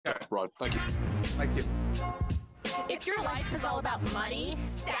Right, thank you. Thank you. If your life is all about money,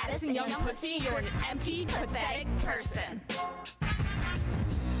 status, and young pussy, you're an empty, pathetic person.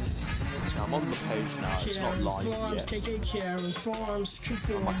 I'm on the page now, it's not live Farms, yet. KK Karen Farms,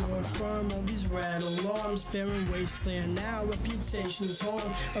 conform more firm on these red alarms, barren wasteland now, reputation's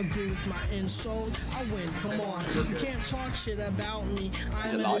harm, agree with my insult, I win, come on, you can't talk shit about me,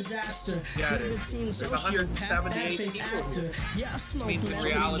 I'm a disaster, libertine, sociopath, bad faith actor, yeah I smoke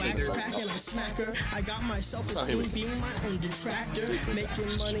meth, wax crack and I smack her, I got my self-esteem being my own detractor,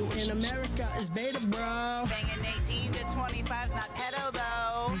 making money in America is beta bro, banging 18 to 25's not pedo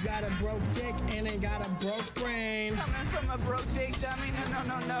though, you got a broke dick and ain't got a broke brain. Coming from a broke dick dummy,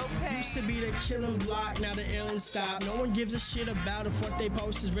 no pain. Used to be the killing block, now the aliens stop. No one gives a shit about if what they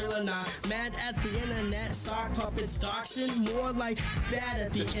post is real or not. Mad at the internet, sock puppets doxing. More like bad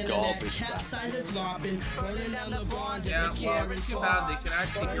at the internet, capsizing, flopping. Burning down the bonds at the Karen Farms. They can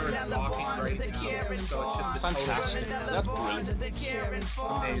actually hear us talking right now. So it's just fantastic. That's brilliant.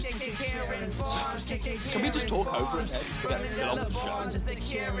 Can we just talk over it and get on with the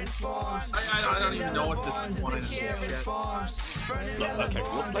show? I don't even know what this one is. Look, okay,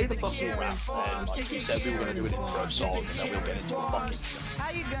 we'll play the fucking rap then. Like we said, we were going to do an intro song and then we'll get into the fucking...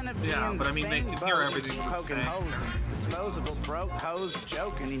 How you gonna be yeah, in but the I mean, they same can hear boat everything we're poking saying. holes in disposable broke hose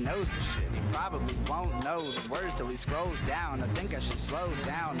joking. He knows the shit. He probably won't know the words till he scrolls down. I think I should slow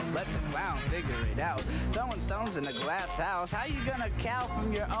down and let the clown figure it out. Throwing stones in a glass house. How you gonna cow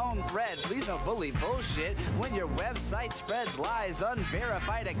from your own bread? Please don't bully bullshit when your website spreads lies,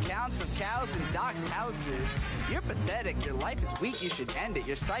 unverified accounts of cows and doxed houses. You're pathetic. Your life is weak. You should end it.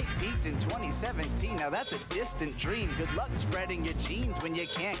 Your site peaked in 2017. Now that's a distant dream. Good luck spreading your genes when you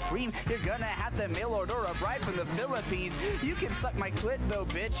can't cream. You're gonna have to mail order a bride from the Philippines. You can suck my clit though,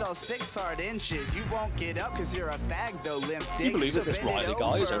 bitch, all 6 hard inches. You won't get up cause you're a fag though, limp dick. You believe that this Riley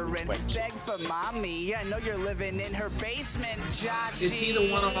guy is over 20? Beg for mommy. I know you're living in her basement, Josh. Is he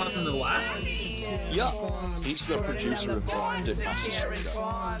the one on the left? Yeah, he's the producer of Masterson.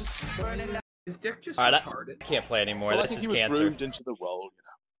 Is Dick just Alright, retarded? Can't play anymore. Well, I This think is he was cancer. groomed into the role,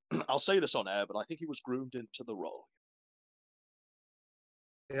 you know. I'll say this on air, but I think he was groomed into the role.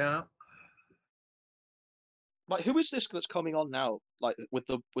 Yeah. Like, who is this that's coming on now? Like, with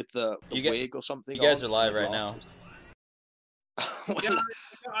the wig or something? You guys on, are live and the right now. glasses? Yeah,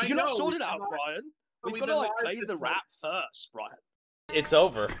 Did you not sort it out, Brian? We've got to like play the rap. rap first, Brian. It's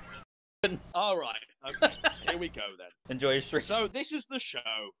over. All right. Okay. Here we go then. Enjoy your stream. So this is the show.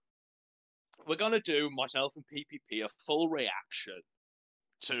 We're gonna do, myself and PPP, a full reaction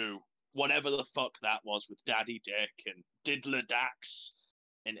to whatever the fuck that was with Daddy Dick and Diddler Dax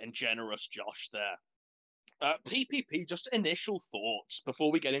and Generous Josh there. PPP, just initial thoughts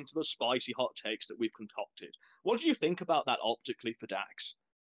before we get into the spicy hot takes that we've concocted. What do you think about that optically for Dax?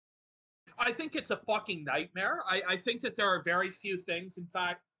 I think it's a fucking nightmare. I think that there are very few things, in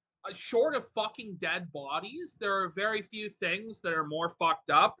fact, short of fucking dead bodies, there are very few things that are more fucked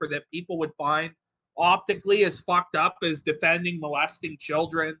up or that people would find optically as fucked up as defending molesting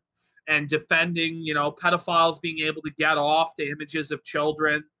children and defending, you know, pedophiles being able to get off the images of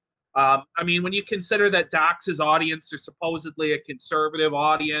children. I mean, when you consider that Dax's audience are supposedly a conservative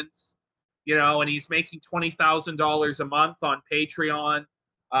audience, you know, and he's making $20,000 a month on Patreon,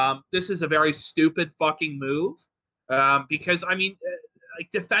 this is a very stupid fucking move. Because, I mean, like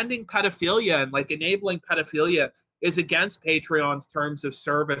defending pedophilia and like enabling pedophilia is against Patreon's terms of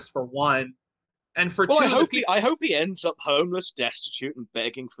service, for one. And for two, I hope he ends up homeless, destitute, and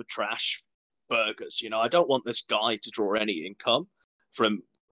begging for trash burgers. You know, I don't want this guy to draw any income from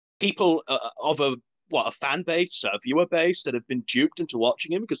people of a fan base, a viewer base that have been duped into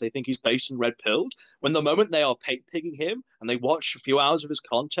watching him because they think he's based and red-pilled. When the moment they are pigging him and they watch a few hours of his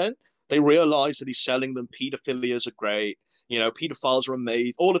content, they realize that he's selling them pedophilias are great, you know, pedophiles are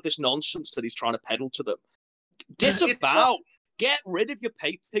amazing, all of this nonsense that he's trying to peddle to them. Disavow. Get rid of your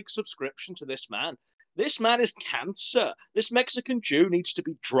pay-pig subscription to this man. This man is cancer. This Mexican Jew needs to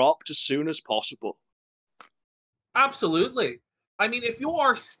be dropped as soon as possible. Absolutely. I mean, if you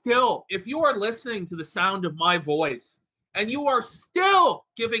are listening to the sound of my voice and you are still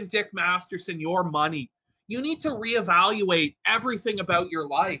giving Dick Masterson your money, you need to reevaluate everything about your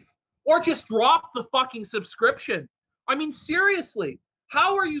life or just drop the fucking subscription. I mean, seriously,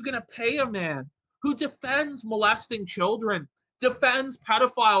 how are you going to pay a man who defends molesting children, defends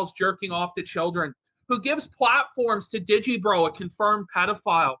pedophiles jerking off to children, who gives platforms to Digibro, a confirmed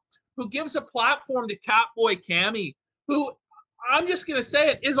pedophile, who gives a platform to Catboy Cammy, who, I'm just going to say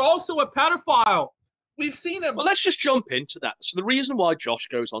it, is also a pedophile. We've seen him. Well, let's just jump into that. So the reason why Josh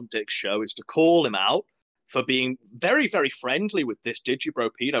goes on Dick's show is to call him out for being very, very friendly with this Digibro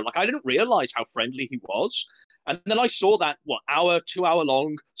pedo. Like, I didn't realize how friendly he was. And then I saw that, 2-hour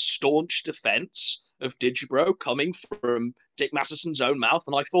long staunch defense of Digibro coming from Dick Masterson's own mouth.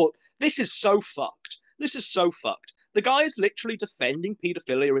 And I thought, this is so fucked. This is so fucked. The guy is literally defending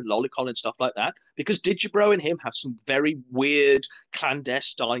pedophilia in Lolicon and stuff like that because Digibro and him have some very weird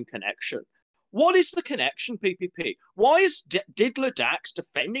clandestine connection. What is the connection, PPP? Why is Diddler Dax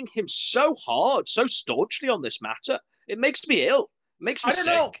defending him so hard, so staunchly on this matter? It makes me ill. It makes me sick.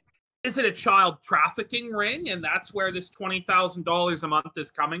 I don't know. Is it a child trafficking ring, and that's where this $20,000 a month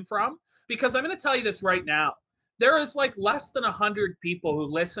is coming from? Because I'm going to tell you this right now. There is like less than 100 people who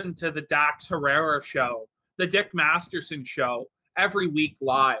listen to the Dax Herrera show, the Dick Masterson show, every week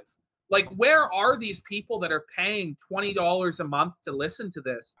live. Like, where are these people that are paying $20 a month to listen to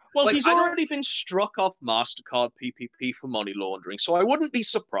this? Well, like, he's already been struck off MasterCard PPP for money laundering, so I wouldn't be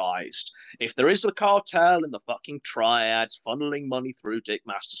surprised if there is a cartel and the fucking triads funneling money through Dick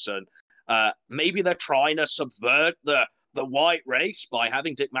Masterson. Maybe they're trying to subvert the white race by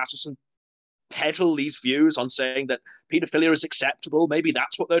having Dick Masterson peddle these views on saying that pedophilia is acceptable. Maybe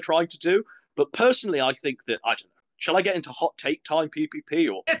that's what they're trying to do. But personally, I think that, I don't know. Shall I get into hot take time, PPP?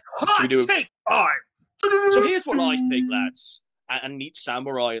 Or it's hot take time! So here's what I think, lads, and Neat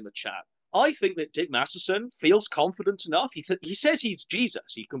Samurai in the chat. I think that Dick Masterson feels confident enough. He says he's Jesus.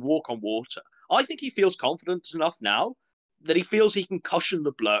 He can walk on water. I think he feels confident enough now that he feels he can cushion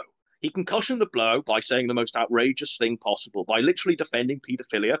the blow. He can cushion the blow by saying the most outrageous thing possible, by literally defending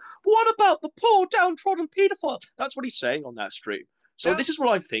pedophilia. But what about the poor, downtrodden pedophile? That's what he's saying on that stream. So this is what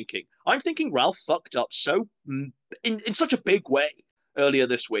I'm thinking. I'm thinking Ralph fucked up so in such a big way earlier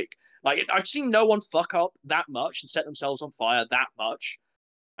this week. Like, I've seen no one fuck up that much and set themselves on fire that much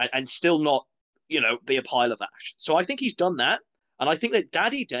and still not, be a pile of ash. So I think he's done that. And I think that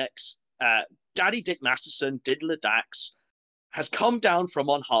Daddy Dick Masterson, Diddler Dax, has come down from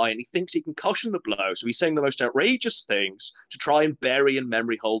on high and he thinks he can cushion the blow. So he's saying the most outrageous things to try and bury in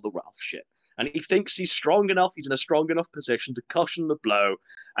memory hole the Ralph shit. And he thinks he's strong enough, he's in a strong enough position to cushion the blow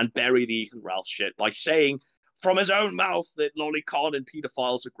and bury the Ethan Ralph shit by saying from his own mouth that lolicon and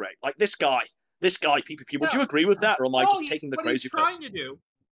pedophiles are great. Like, this guy, PPP, would you agree with that? Or am I just taking the crazy pill?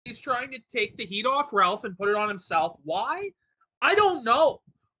 He's trying to take the heat off Ralph and put it on himself. Why? I don't know.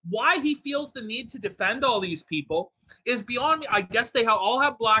 Why he feels the need to defend all these people is beyond me. I guess they all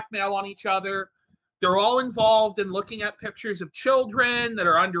have blackmail on each other. They're all involved in looking at pictures of children that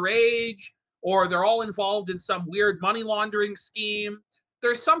are underage, or they're all involved in some weird money laundering scheme.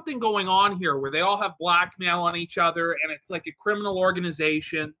 There's something going on here where they all have blackmail on each other, and it's like a criminal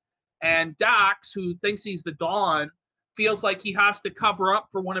organization. And Dax, who thinks he's the Don, feels like he has to cover up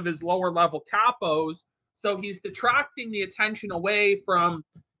for one of his lower level capos. So he's detracting the attention away from,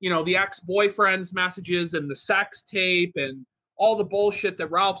 the ex-boyfriend's messages and the sex tape and all the bullshit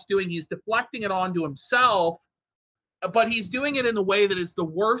that Ralph's doing. He's deflecting it onto himself, but he's doing it in a way that is the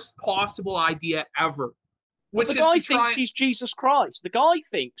worst possible idea ever. Which the guy thinks he's Jesus Christ. The guy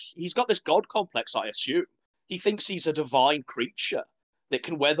thinks he's got this God complex, I assume. He thinks he's a divine creature that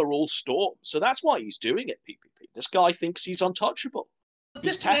can weather all storms. So that's why he's doing it, PPP. This guy thinks he's untouchable.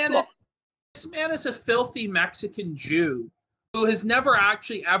 This man is a filthy Mexican Jew who has never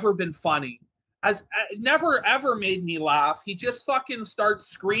actually ever been funny. Has never ever made me laugh. He just fucking starts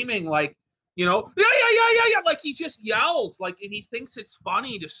screaming like, yeah. Like, he just yells, like, and he thinks it's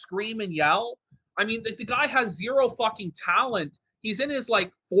funny to scream and yell. I mean, the guy has zero fucking talent. He's in his,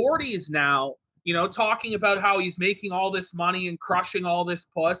 40s now, talking about how he's making all this money and crushing all this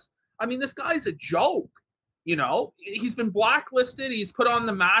puss. I mean, this guy's a joke, He's been blacklisted. He's put on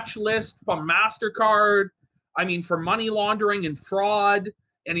the match list from MasterCard, for money laundering and fraud.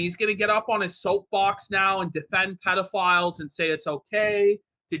 And he's going to get up on his soapbox now and defend pedophiles and say it's okay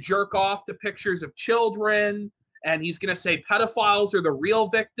to jerk off to pictures of children. And he's going to say pedophiles are the real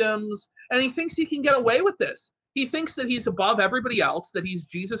victims. And he thinks he can get away with this. He thinks that he's above everybody else, that he's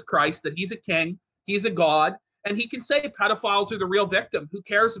Jesus Christ, that he's a king, he's a god, and he can say pedophiles are the real victim. Who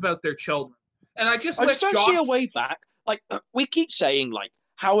cares about their children? And I just don't see a way back. Like, we keep saying,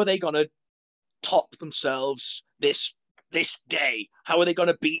 how are they going to top themselves this day? How are they going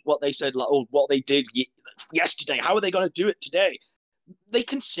to beat what they said, what they did yesterday? How are they going to do it today? They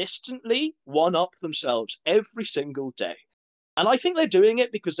consistently one-up themselves every single day. And I think they're doing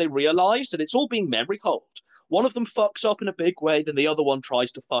it because they realize that it's all being memory holed. One of them fucks up in a big way, then the other one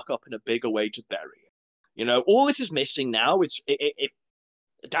tries to fuck up in a bigger way to bury it. All this is missing now is if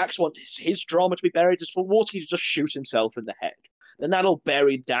Dax wants his drama to be buried, is for Waterkey to just shoot himself in the head. Then that'll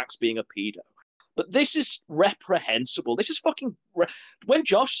bury Dax being a pedo. But this is reprehensible. This is fucking... When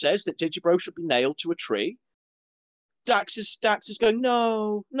Josh says that Digibro should be nailed to a tree, Dax is going,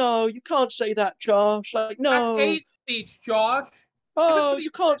 no, you can't say that, Josh. Like, no. That's hate speech, Josh. Oh, you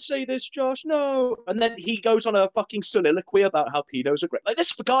can't say this, Josh. No. And then he goes on a fucking soliloquy about how pedos are great. Like,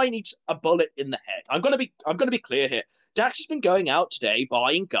 this guy needs a bullet in the head. I'm gonna be clear here. Dax has been going out today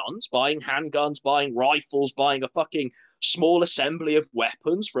buying guns, buying handguns, buying rifles, buying a fucking small assembly of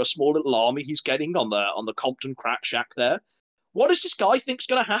weapons for a small little army he's getting on the Compton crack shack there. What does this guy think's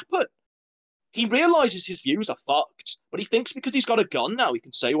gonna happen? He realizes his views are fucked, but he thinks because he's got a gun now, he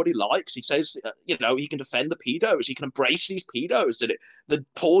can say what he likes. He says, he can defend the pedos. He can embrace these pedos, the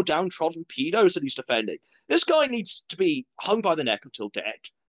poor downtrodden pedos that he's defending. This guy needs to be hung by the neck until dead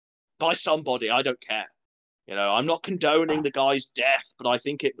by somebody. I don't care. I'm not condoning the guy's death, but I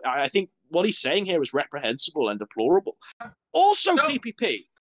think what he's saying here is reprehensible and deplorable. Also, PPP.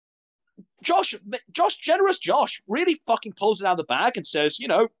 Josh, generous Josh, really fucking pulls it out of the bag and says,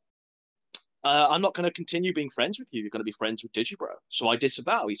 I'm not going to continue being friends with you. You're going to be friends with Digibro. So I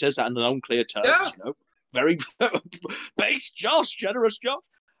disavow. He says that in unclear terms, Very base Josh, generous Josh.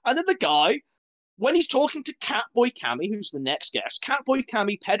 And then the guy, when he's talking to Catboy Cammy, who's the next guest, Catboy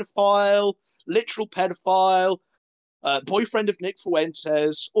Cammy, pedophile, literal pedophile, boyfriend of Nick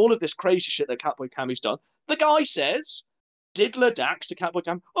Fuentes, all of this crazy shit that Catboy Cammy's done, the guy says, Diddler Dax to Catboy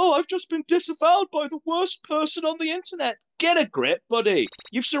Cammy, oh, I've just been disavowed by the worst person on the internet. Get a grip, buddy.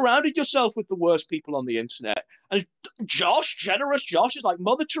 You've surrounded yourself with the worst people on the internet. And Josh, generous Josh, is like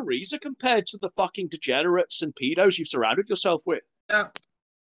Mother Teresa compared to the fucking degenerates and pedos you've surrounded yourself with. Yeah.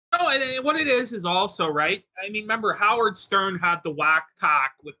 No, and what it is also, right? I mean, remember, Howard Stern had the whack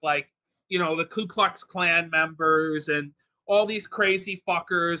pack with, the Ku Klux Klan members and all these crazy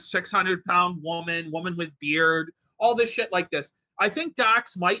fuckers, 600-pound woman with beard, all this shit like this. I think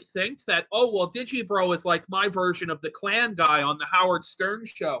Dax might think that, oh, well, Digibro is like my version of the Klan guy on the Howard Stern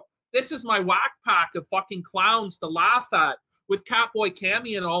show. This is my whack pack of fucking clowns to laugh at with Catboy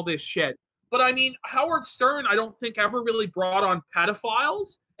Cammy and all this shit. But I mean, Howard Stern, I don't think ever really brought on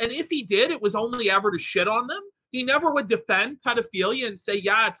pedophiles. And if he did, it was only ever to shit on them. He never would defend pedophilia and say,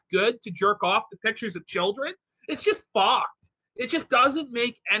 yeah, it's good to jerk off to pictures of children. It's just fucked. It just doesn't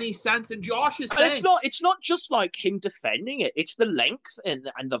make any sense. And Josh is saying... It's not just like him defending it. It's the length and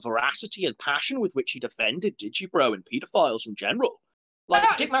the veracity and passion with which he defended Digibro and pedophiles in general.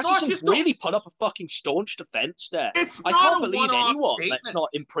 Dick Masterson really put up a fucking staunch defense there. I can't believe anyone that's not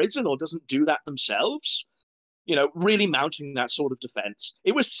in prison or doesn't do that themselves, really mounting that sort of defense.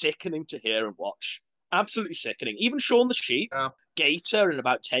 It was sickening to hear and watch. Absolutely sickening. Even Shaun the Sheep, Gator in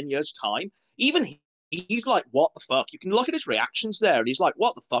about 10 years' time, even he's like, what the fuck? You can look at his reactions there, and he's like,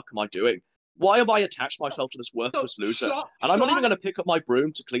 what the fuck am I doing? Why have I attached myself to this worthless loser? And I'm not even going to pick up my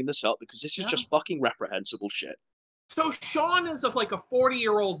broom to clean this up because this is just fucking reprehensible shit. So Shaun is a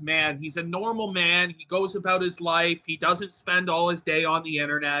 40-year-old man. He's a normal man. He goes about his life. He doesn't spend all his day on the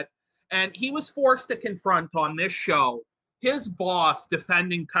internet. And he was forced to confront on this show his boss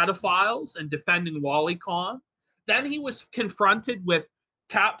defending pedophiles and defending Lolicon. Then he was confronted with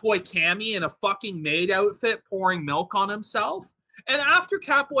Catboy Cammy in a fucking maid outfit pouring milk on himself. And after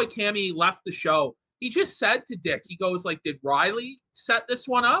Catboy Cammy left the show, he just said to Dick, he goes did Riley set this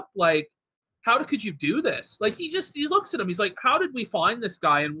one up? How could you do this? He looks at him. He's like, how did we find this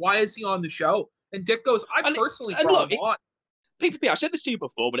guy and why is he on the show? And Dick goes, I personally brought him on. PPP, I said this to you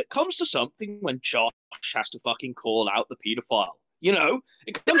before, but it comes to something when Josh has to fucking call out the pedophile.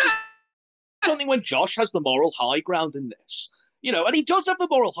 It comes to something when Josh has the moral high ground in this. And he does have the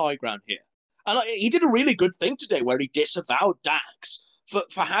moral high ground here. And he did a really good thing today where he disavowed Dax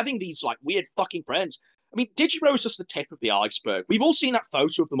for having these weird fucking friends. I mean, Digibro is just the tip of the iceberg. We've all seen that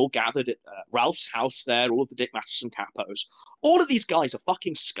photo of them all gathered at Ralph's house there, all of the Dick Masterson capos. All of these guys are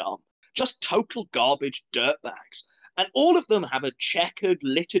fucking scum. Just total garbage dirtbags. And all of them have a checkered,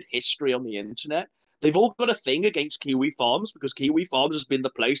 littered history on the internet. They've all got a thing against Kiwi Farms because Kiwi Farms has been the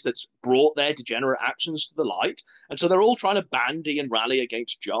place that's brought their degenerate actions to the light. And so they're all trying to bandy and rally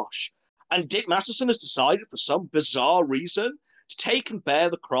against Josh. And Dick Masterson has decided for some bizarre reason to take and bear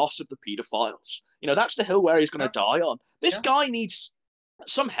the cross of the pedophiles. That's the hill where he's going to die on. This guy needs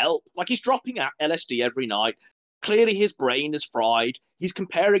some help. He's dropping out LSD every night. Clearly his brain is fried. He's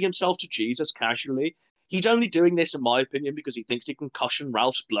comparing himself to Jesus casually. He's only doing this, in my opinion, because he thinks he can cushion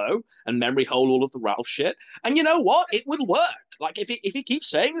Ralph's blow and memory hole all of the Ralph shit. And you know what? It will work. If he keeps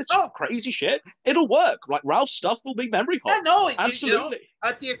saying this crazy shit, it'll work. Ralph's stuff will be memory hole. Yeah, no, absolutely.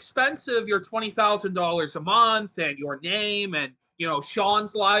 At the expense of your $20,000 a month and your name and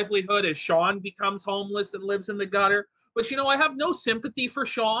Shaun's livelihood as Shaun becomes homeless and lives in the gutter. But I have no sympathy for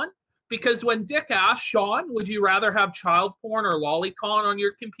Shaun Because when Dick asked Sean, would you rather have child porn or lolicon on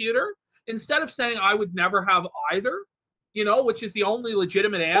your computer? Instead of saying, I would never have either, you know, which is the only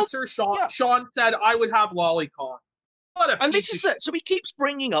legitimate answer, Sean said, I would have lolicon. And this is it. So he keeps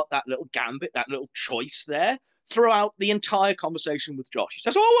bringing up that little gambit, that little choice there throughout the entire conversation with Josh. He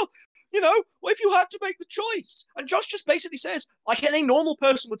says, oh, well, you know, what if you had to make the choice? And Josh just basically says, like any normal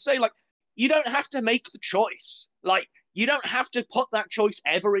person would say, like, you don't have to make the choice. Like, you don't have to put that choice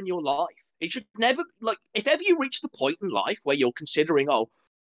ever in your life. It should never, like, if ever you reach the point in life where you're considering, oh,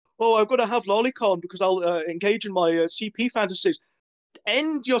 I've got to have lolicon because I'll engage in my CP fantasies,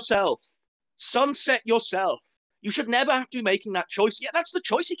 end yourself. Sunset yourself. You should never have to be making that choice. Yeah, that's the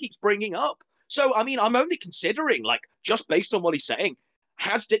choice he keeps bringing up. So, I mean, I'm only considering, like, just based on what he's saying,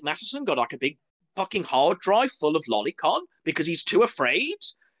 has Dick Masterson got, like, a big fucking hard drive full of lolicon because he's too afraid?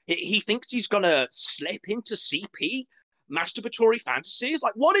 He thinks he's going to slip into CP masturbatory fantasies?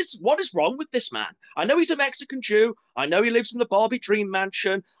 Like, what is wrong with this man? I know he's a Mexican Jew. I know he lives in the Barbie Dream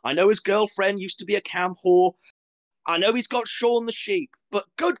Mansion. I know his girlfriend used to be a cam whore. I know he's got Shaun the Sheep. But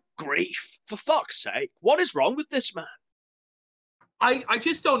good grief, for fuck's sake, what is wrong with this man? I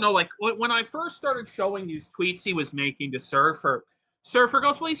just don't know. Like, when I first started showing these tweets he was making to Surfer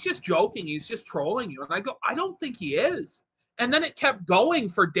goes, well, he's just joking. He's just trolling you. And I go, I don't think he is. And then it kept going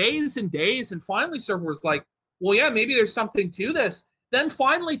for days and days. And finally, Surfer was like, well, yeah, maybe there's something to this. Then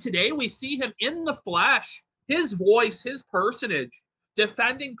finally today, we see him in the flesh, his voice, his personage,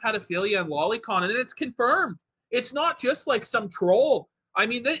 defending pedophilia and lolicon. And then it's confirmed. It's not just like some troll. I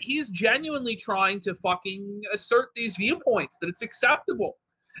mean, he's genuinely trying to fucking assert these viewpoints, that it's acceptable.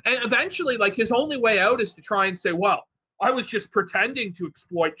 And eventually, like, his only way out is to try and say, well, I was just pretending to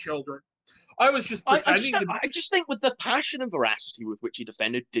exploit children. I was just pretending. I just think with the passion and veracity with which he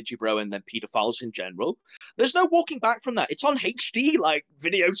defended Digibro and then pedophiles in general, there's no walking back from that. It's on HD, like,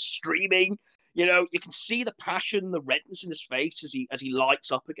 video streaming. You know, you can see the passion, the redness in his face as he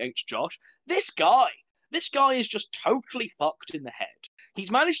lights up against Josh. This guy is just totally fucked in the head.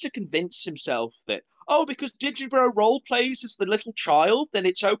 He's managed to convince himself that, oh, because Digibro role plays as the little child, then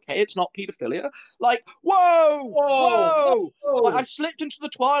it's okay, it's not pedophilia. Like, whoa! Like, I've slipped into the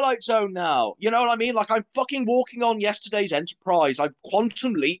Twilight Zone now. You know what I mean? Like, I'm fucking walking on yesterday's Enterprise. I've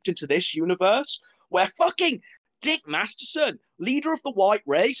quantum leaped into this universe where fucking Dick Masterson, leader of the white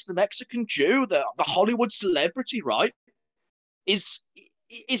race, the Mexican Jew, the Hollywood celebrity, right, is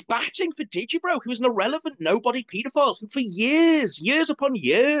batting for Digibro, who's an irrelevant nobody paedophile who for years upon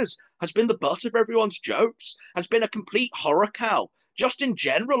years has been the butt of everyone's jokes, has been a complete horror cow, just in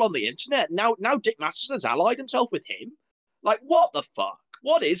general on the internet. Now Dick Masterson has allied himself with him. Like, what the fuck?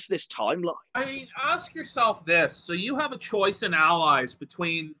 What is this timeline? I mean, ask yourself this. So you have a choice in allies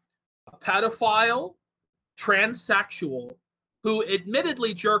between a pedophile, transsexual, who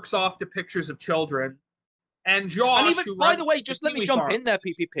admittedly jerks off to pictures of children, and Josh, and even, by the way, just let me jump in there,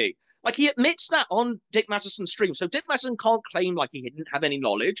 PPP. Like, he admits that on Dick Masterson's stream. So Dick Masterson can't claim, like, he didn't have any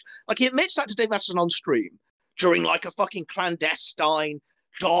knowledge. Like, he admits that to Dick Masterson on stream during, like, a fucking clandestine,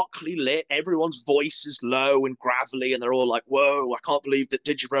 darkly lit, everyone's voice is low and gravelly, and they're all like, whoa, I can't believe that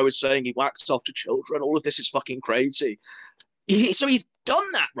Digibro is saying he whacks off to children. All of this is fucking crazy. So he's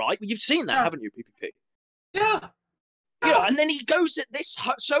done that, right? You've seen that, haven't you, PPP? Yeah. Yeah, and then he goes at this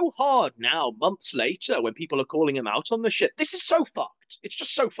so hard now, months later, when people are calling him out on the shit. This is so fucked. It's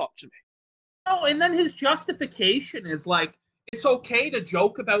just so fucked to me. Oh, and then his justification is like, it's okay to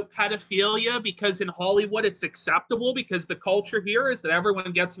joke about pedophilia because in Hollywood it's acceptable because the culture here is that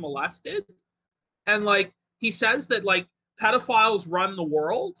everyone gets molested. And, like, he says that, like, pedophiles run the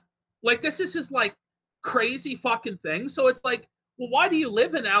world. Like, this is his, like, crazy fucking thing. So it's like, well, why do you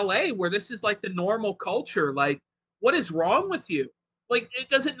live in LA where this is, like, the normal culture? Like, what is wrong with you? Like,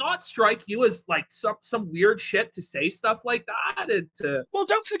 does it not strike you as, like, some weird shit to say stuff like that? Well,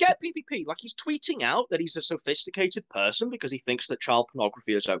 don't forget PPP. Like, he's tweeting out that he's a sophisticated person because he thinks that child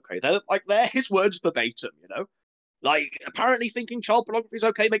pornography is okay. They're his words verbatim, you know? Like, apparently thinking child pornography is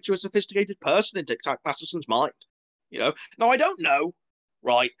okay makes you a sophisticated person in Dick Masterson's mind, you know? Now, I don't know,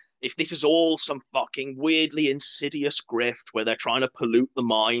 right, if this is all some fucking weirdly insidious grift where they're trying to pollute the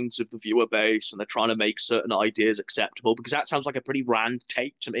minds of the viewer base and they're trying to make certain ideas acceptable, because that sounds like a pretty Rand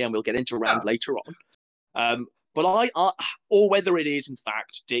take to me, and we'll get into Rand later on. But or whether it is, in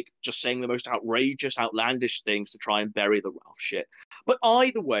fact, Dick just saying the most outrageous, outlandish things to try and bury the Ralph shit. But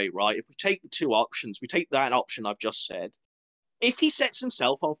either way, right, if we take the two options, we take that option I've just said, if he sets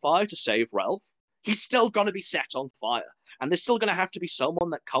himself on fire to save Ralph, he's still going to be set on fire. And there's still going to have to be someone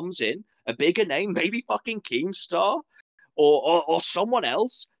that comes in, a bigger name, maybe fucking Keemstar, or someone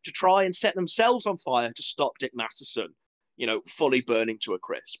else to try and set themselves on fire to stop Dick Masterson, you know, fully burning to a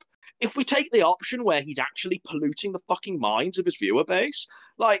crisp. if we take the option where he's actually polluting the fucking minds of his viewer base,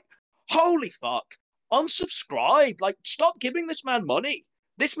 like, holy fuck, unsubscribe. Like, stop giving this man money.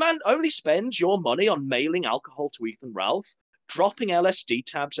 This man only spends your money on mailing alcohol to Ethan Ralph, dropping LSD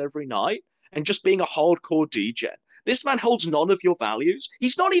tabs every night, and just being a hardcore DJ. This man holds none of your values.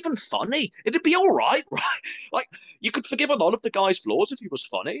 He's not even funny. It'd be all right, right? Like, you could forgive a lot of the guy's flaws if he was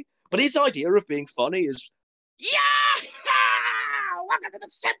funny, but his idea of being funny is, yeah, welcome to the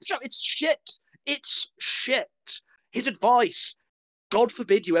Sip Show. It's shit. It's shit. His advice, God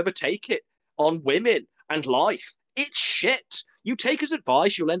forbid you ever take it, on women and life, it's shit. You take his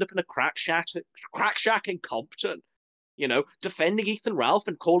advice, you'll end up in a crack shack in Compton, you know, defending Ethan Ralph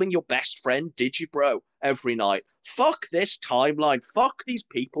and calling your best friend Digibro every night. Fuck this timeline. Fuck these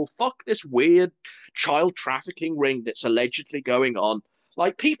people. Fuck this weird child trafficking ring that's allegedly going on.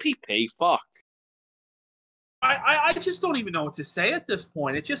 Like, PPP, fuck. I just don't even know what to say at this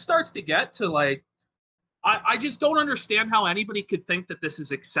point. It just starts to get to, like, I just don't understand how anybody could think that this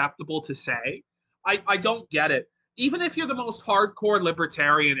is acceptable to say. I don't get it. Even if you're the most hardcore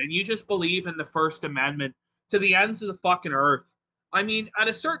libertarian and you just believe in the First Amendment to the ends of the fucking earth, I mean, at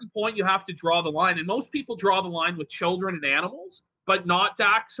a certain point, you have to draw the line. And most people draw the line with children and animals, but not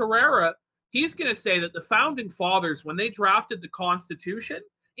Dax Herrera. He's going to say that the founding fathers, when they drafted the Constitution,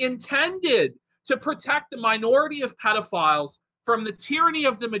 intended to protect the minority of pedophiles from the tyranny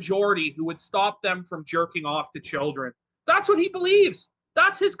of the majority who would stop them from jerking off to children. That's what he believes.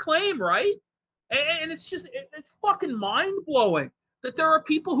 That's his claim, right? And it's just, it's fucking mind-blowing that there are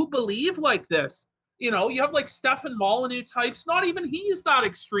people who believe like this. You know, you have like Stefan Molyneux types. Not even he's that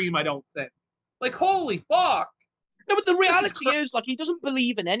extreme, I don't think. Like, holy fuck. No, but the reality is, like, he doesn't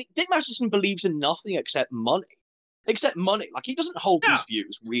believe in any... Dick Masterson believes in nothing except money. Except money. Like, he doesn't hold these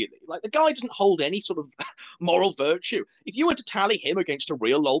views, really. Like, the guy doesn't hold any sort of moral virtue. If you were to tally him against a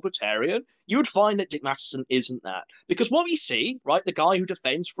real libertarian, you would find that Dick Masterson isn't that. Because what we see, right, the guy who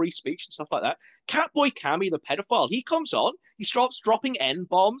defends free speech and stuff like that, Catboy Cammy, the pedophile, he comes on, he starts dropping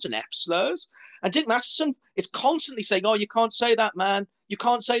N-bombs and F-slurs, and Dick Masterson is constantly saying, oh, you can't say that, man. You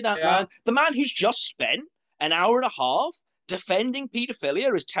can't say that, man. The man who's just spent an hour and a half defending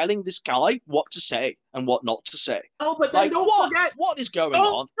pedophilia is telling this guy what to say and what not to say. Oh, but then don't forget what is going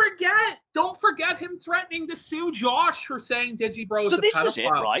on. Don't forget him threatening to sue Josh for saying Digibro is a pedophile. So this was it,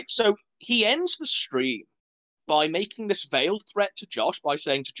 right? So he ends the stream by making this veiled threat to Josh by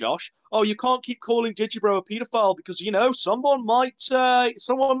saying to Josh, "Oh, you can't keep calling Digibro a pedophile because you know someone might,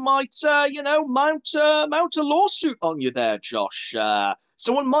 you know, mount a lawsuit on you there, Josh.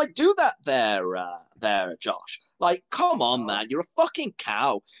 Someone might do that there, Josh." Like, come on, man. You're a fucking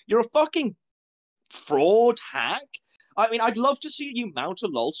cow. You're a fucking fraud hack. I mean, I'd love to see you mount a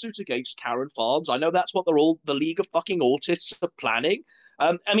lawsuit against Karen Farms. I know that's what the League of fucking Autists are planning.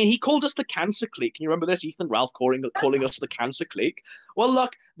 I mean, he called us the cancer clique. Can you remember this? Ethan Ralph calling us the cancer clique. Well,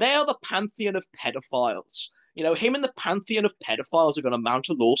 look, they are the pantheon of pedophiles. You know, him and the pantheon of pedophiles are going to mount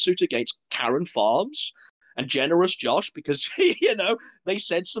a lawsuit against Karen Farms and Generous Josh because, you know, they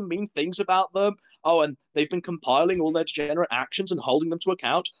said some mean things about them. Oh, and they've been compiling all their degenerate actions and holding them to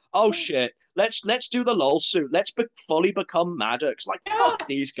account. Oh, shit. Let's do the lawsuit. Let's fully become Maddox. Like, fuck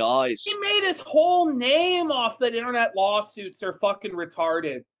these guys. He made his whole name off that internet lawsuits are fucking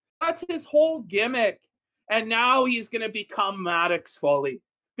retarded. That's his whole gimmick. And now he's going to become Maddox fully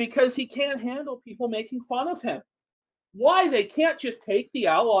because he can't handle people making fun of him. Why? They can't just take the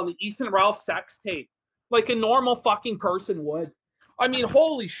L on the Ethan Ralph sex tape like a normal fucking person would. I mean,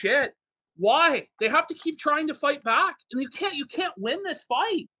 holy shit. Why? They have to keep trying to fight back. And you can't win this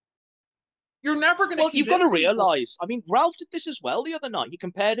fight. You're never going to. Well, you've got to realize, I mean, Ralph did this as well the other night. He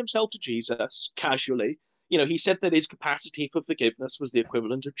compared himself to Jesus casually. You know, he said that his capacity for forgiveness was the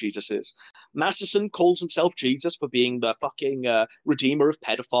equivalent of Jesus's. Masterson calls himself Jesus for being the fucking redeemer of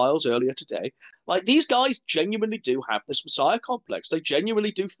pedophiles earlier today. Like, these guys genuinely do have this Messiah complex. They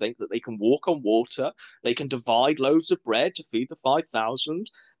genuinely do think that they can walk on water. They can divide loaves of bread to feed the 5,000.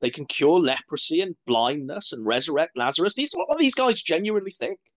 They can cure leprosy and blindness and resurrect Lazarus. These what these guys genuinely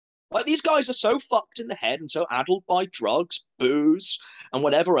think. Like, these guys are so fucked in the head and so addled by drugs, booze, and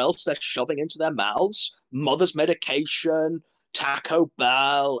whatever else they're shoving into their mouths, mother's medication, Taco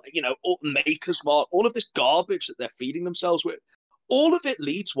Bell, you know, Maker's Mark, all of this garbage that they're feeding themselves with. All of it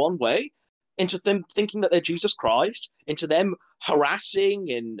leads one way, into them thinking that they're Jesus Christ, into them harassing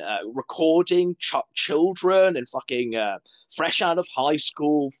and recording children and fucking fresh out of high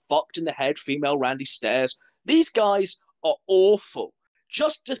school, fucked in the head, female Randy Stairs. These guys are awful.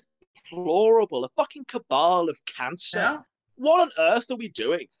 Just deplorable, a fucking cabal of cancer. Yeah. What on earth are we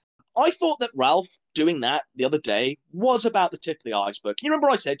doing? I thought that Ralph doing that the other day was about the tip of the iceberg. Can you remember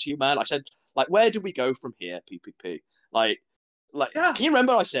I said to you, man? I said, like, where do we go from here, PPP? Yeah. Can you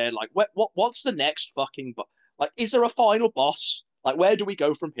remember I said, like, what's the next fucking, like, is there a final boss? Like, where do we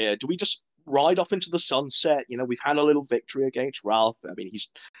go from here? Do we just ride off into the sunset? You know, we've had a little victory against Ralph. I mean,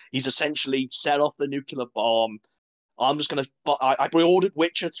 he's essentially set off the nuclear bomb. I'm just going to, I pre-ordered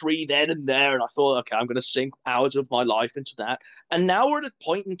Witcher 3 then and there, and I thought, okay, I'm going to sink hours of my life into that. And now we're at a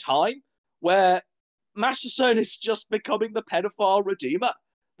point in time where Masterson is just becoming the pedophile redeemer.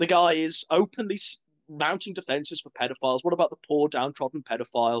 The guy is openly mounting defenses for pedophiles. What about the poor, downtrodden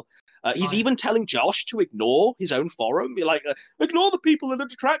pedophile? He's even telling Josh to ignore his own forum. Be like, ignore the people that are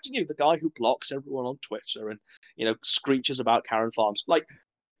detracting you. The guy who blocks everyone on Twitter and, you know, screeches about Karen Farms. Like,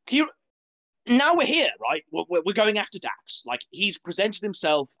 now we're here, right? We're going after Dax. Like, he's presented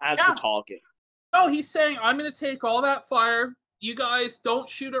himself as the target. No, he's saying, I'm going to take all that fire. You guys don't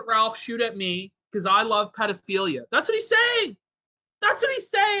shoot at Ralph, shoot at me, because I love pedophilia. That's what he's saying. That's what he's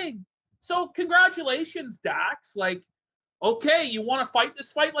saying. So congratulations, Dax. Like, okay, you want to fight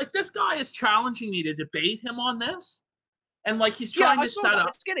this fight? Like, this guy is challenging me to debate him on this. And, like, he's trying to set up.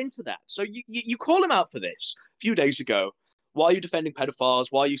 Let's get into that. So you call him out for this a few days ago. Why are you defending pedophiles?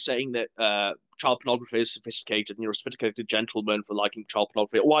 Why are you saying that child pornography is sophisticated and you're a sophisticated gentleman for liking child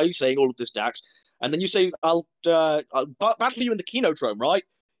pornography? Why are you saying all of this, Dax? And then you say, I'll battle you in the Kinodrome, right?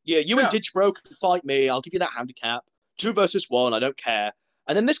 Yeah, you and Digibro can fight me. I'll give you that handicap. 2 versus 1, I don't care.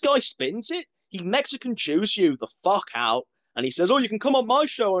 And then this guy spins it. He Mexican Jews you the fuck out. And he says, oh, you can come on my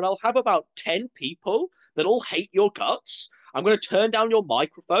show and I'll have about 10 people that all hate your guts. I'm going to turn down your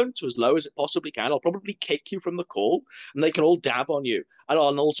microphone to as low as it possibly can. I'll probably kick you from the call and they can all dab on you. And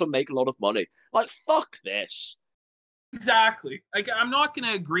I'll also make a lot of money. Like, fuck this. Exactly. Like, I'm not going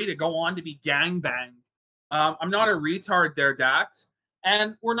to agree to go on to be gangbanged. I'm not a retard there, Dax.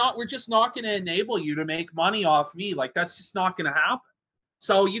 And we're just not going to enable you to make money off me. Like, that's just not going to happen.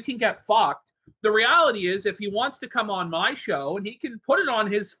 So you can get fucked. The reality is, if he wants to come on my show and he can put it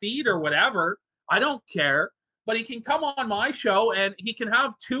on his feed or whatever, I don't care. But he can come on my show and he can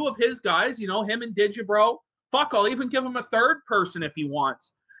have 2 of his guys, you know, him and Digibro. Fuck, I'll even give him a 3rd person if he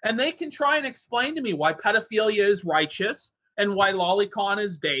wants. And they can try and explain to me why pedophilia is righteous and why lolicon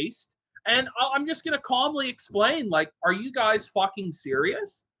is based. And I'm just going to calmly explain, like, are you guys fucking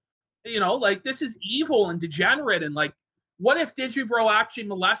serious? You know, like, this is evil and degenerate. And, like, what if Digibro actually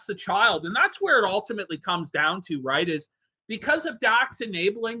molests a child? And that's where it ultimately comes down to, right? Is because of Dax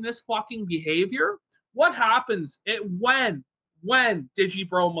enabling this fucking behavior, what happens when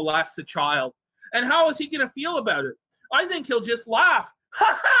Digibro molests a child? And how is he going to feel about it? I think he'll just laugh.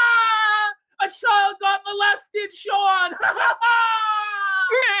 Ha ha! A child got molested, Sean! Ha ha ha!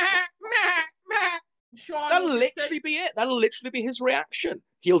 Sean, That'll literally be it. That'll literally be his reaction.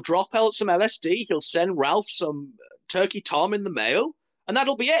 He'll drop out some LSD. He'll send Ralph some Turkey Tom in the mail, and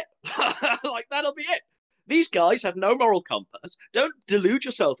that'll be it. Like, that'll be it. These guys have no moral compass. Don't delude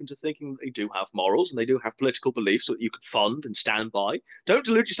yourself into thinking that they do have morals and they do have political beliefs that you could fund and stand by. Don't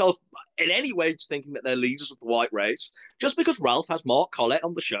delude yourself in any way into thinking that they're leaders of the white race. Just because Ralph has Mark Collett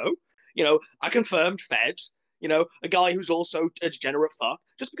on the show, you know, a confirmed Fed, you know, a guy who's also a degenerate fuck,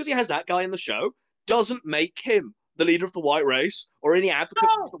 just because he has that guy in the show doesn't make him the leader of the white race or any advocate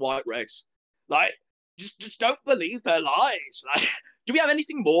of the white race. Like, just don't believe their lies. Like, do we have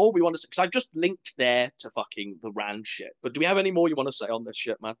anything more we want to say? Because I've just linked there to fucking the Rand shit. But do we have any more you want to say on this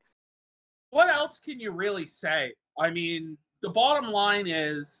shit, man? What else can you really say? I mean, the bottom line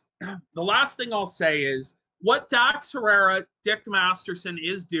is, the last thing I'll say is, what Dax Herrera, Dick Masterson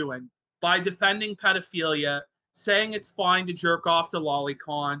is doing by defending pedophilia, saying it's fine to jerk off to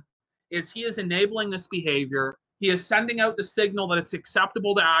lolicon, is he is enabling this behavior. He is sending out the signal that it's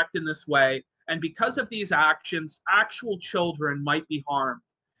acceptable to act in this way. And because of these actions, actual children might be harmed.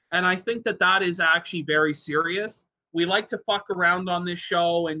 And I think that that is actually very serious. We like to fuck around on this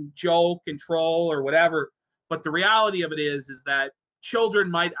show and joke and troll or whatever. But the reality of it is that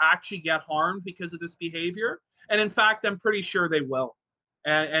children might actually get harmed because of this behavior. And in fact, I'm pretty sure they will.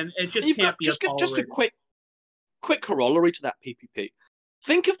 And it just can't be tolerated. Just a quick corollary to that, PPP.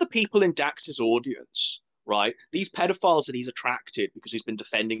 Think of the people in Dax's audience, right? These pedophiles that he's attracted because he's been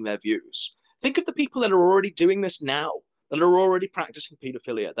defending their views. Think of the people that are already doing this now, that are already practicing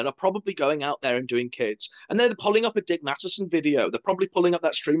pedophilia, that are probably going out there and doing kids. And they're pulling up a Dick Masterson video. They're probably pulling up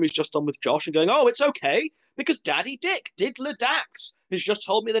that stream he's just done with Josh and going, oh, it's okay, because Daddy Dick, Diddler Dax, has just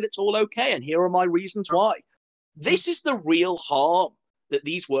told me that it's all okay, and here are my reasons why. This is the real harm that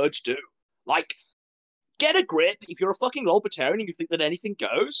these words do. Like, get a grip. If you're a fucking libertarian and you think that anything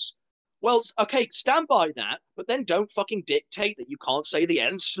goes, Well, okay, stand by that, but then don't fucking dictate that you can't say the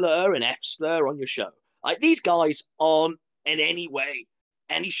N slur and F slur on your show. Like, these guys aren't in any way,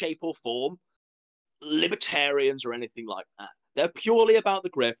 any shape or form, libertarians or anything like that. They're purely about the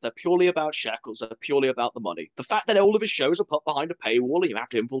grift. They're purely about shekels. They're purely about the money. The fact that all of his shows are put behind a paywall and you have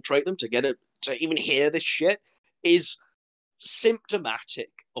to infiltrate them to get it, to even hear this shit is symptomatic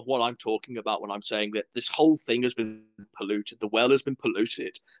of what I'm talking about when I'm saying that this whole thing has been polluted. The well has been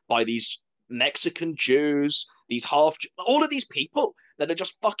polluted by these Mexican Jews, these all of these people that are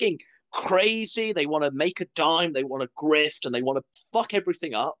just fucking crazy. They want to make a dime. They want to grift and they want to fuck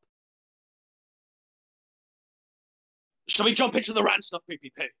everything up. Shall we jump into the rant stuff,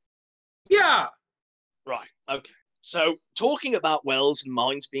 PPP? Yeah. Right, okay. So, talking about wells and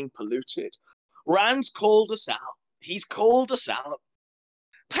mines being polluted, Rand's called us out. He's called us out.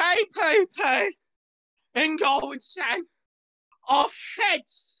 PPP and Godwinson are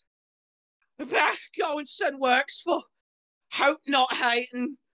feds. Godwinson works for Hope Not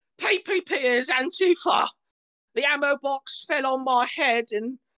Hating. PPP is Antifa. The ammo box fell on my head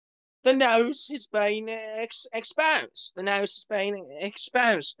and the nose has been exposed. The nose has been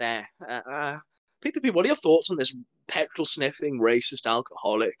exposed there. PPP, what are your thoughts on this petrol-sniffing, racist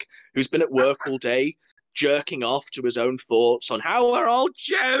alcoholic who's been at work all day, jerking off to his own thoughts on how we're all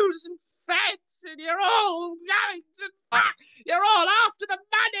Jews and feds and you're all you're all after the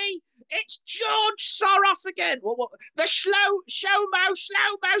money? It's George Soros again. The slow-mo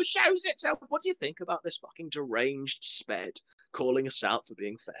shows itself. What do you think about this fucking deranged sped calling us out for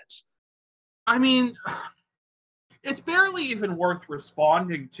being feds? I mean, it's barely even worth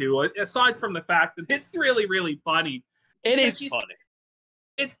responding to, aside from the fact that it's really, really funny. It is funny.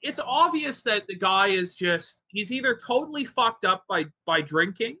 It's obvious that the guy is he's either totally fucked up by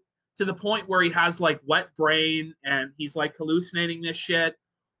drinking to the point where he has like wet brain and he's like hallucinating this shit,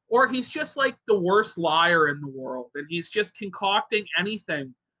 or he's just like the worst liar in the world and he's just concocting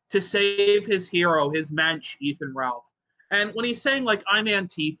anything to save his hero, his mensch, Ethan Ralph. And when he's saying like, I'm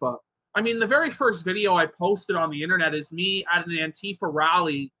Antifa, I mean, the very first video I posted on the internet is me at an Antifa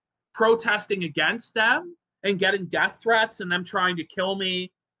rally protesting against them and getting death threats and them trying to kill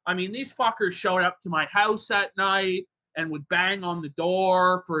me. I mean, these fuckers showed up to my house at night and would bang on the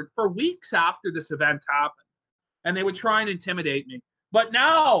door for weeks after this event happened. And they would try and intimidate me. But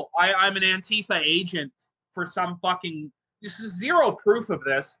now I'm an Antifa agent for some fucking... This is zero proof of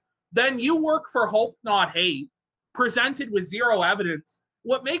this. Then you work for Hope Not Hate, presented with zero evidence.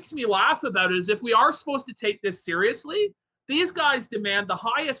 What makes me laugh about it is if we are supposed to take this seriously, these guys demand the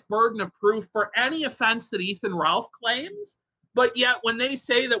highest burden of proof for any offense that Ethan Ralph claims. But yet when they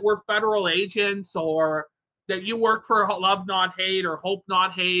say that we're federal agents or that you work for Love Not Hate or Hope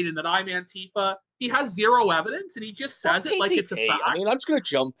Not Hate and that I'm Antifa, he has zero evidence and he just says it like it's a fact. I mean, I'm just going to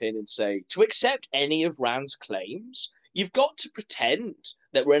jump in and say, to accept any of Rand's claims, you've got to pretend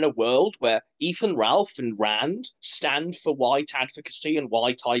that we're in a world where Ethan Ralph and Rand stand for white advocacy and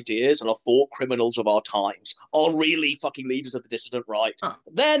white ideas and are thought criminals of our times, are really fucking leaders of the dissident right. Huh.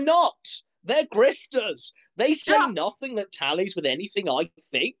 They're not. They're grifters. They say nothing that tallies with anything I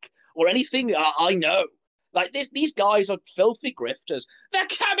think or anything I know. Like, these guys are filthy grifters. They're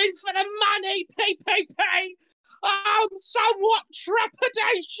coming for the money, PPP. I'm somewhat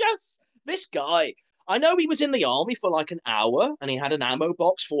trepidatious. This guy... I know he was in the army for like an hour and he had an ammo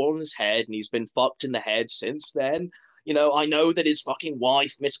box fall on his head and he's been fucked in the head since then. You know, I know that his fucking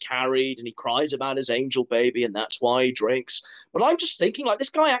wife miscarried and he cries about his angel baby and that's why he drinks. But I'm just thinking, like,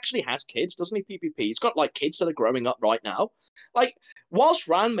 this guy actually has kids, doesn't he, PPP? He's got, like, kids that are growing up right now. Like, whilst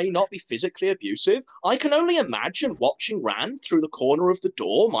Rand may not be physically abusive, I can only imagine watching Rand through the corner of the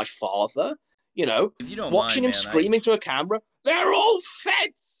door, my father, you know, watching him screaming to a camera. They're all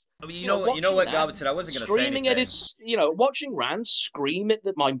feds! I mean, you know what Gobbett said? I wasn't going to say anything. Screaming at his, watching Rand scream at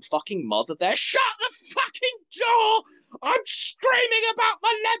my fucking mother there. Shut the fucking door! I'm screaming about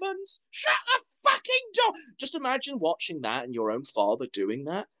my lemons! Shut the fucking door! Just imagine watching that and your own father doing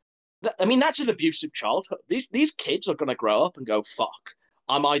that. I mean, that's an abusive childhood. These kids are going to grow up and go, fuck,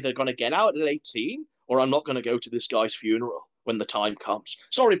 I'm either going to get out at 18 or I'm not going to go to this guy's funeral when the time comes.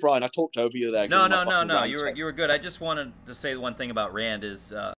 Sorry, Brian, I talked over you there. No. You were good. I just wanted to say one thing about Rand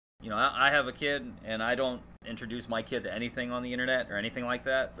is... I have a kid, and I don't introduce my kid to anything on the internet or anything like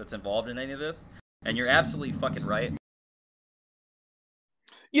that that's involved in any of this. And you're absolutely fucking right.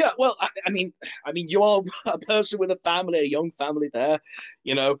 Yeah, well, I mean, you are a person with a family, a young family there.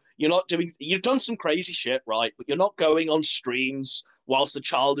 You know, you've done some crazy shit, right? But you're not going on streams whilst the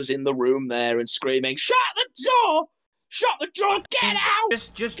child is in the room there and screaming, "Shut the door! Shut the door! Get out!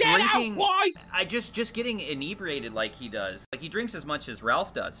 Just get drinking. Out, wife!" I just getting inebriated like he does. Like he drinks as much as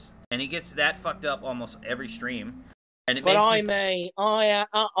Ralph does. and he gets that fucked up almost every stream. And it But makes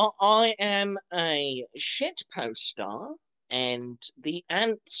I am a shit poster, and the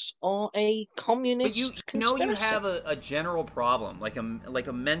ants are a communist But you know you conspiracy. have a general problem, like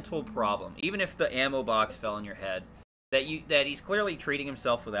a mental problem. Even if the ammo box fell in your head, that he's clearly treating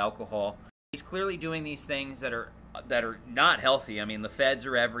himself with alcohol. He's clearly doing these things that are not healthy. I mean, the feds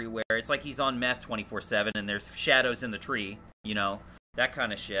are everywhere. It's like he's on meth 24/7, and there's shadows in the tree. You know, that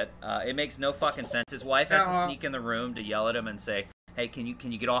kind of shit. It makes no fucking sense. His wife has to sneak in the room to yell at him and say, "Hey, can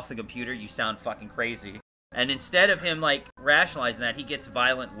you get off the computer? You sound fucking crazy." And instead of him like rationalizing that, he gets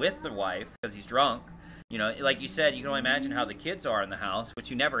violent with the wife because he's drunk. You know, like you said, you can only imagine how the kids are in the house, which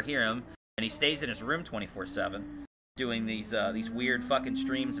you never hear him. And he stays in his room 24/7, doing these weird fucking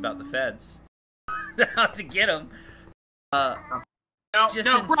streams about the feds. Out to get him. Now,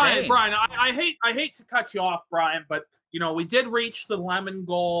 insane. Brian, I hate to cut you off, Brian, but you know we did reach the lemon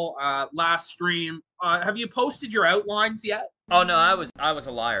goal last stream. Have you posted your outlines yet? Oh no, I was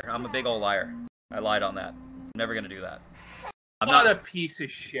a liar. I'm a big old liar. I lied on that. I'm never gonna do that. I'm not a piece of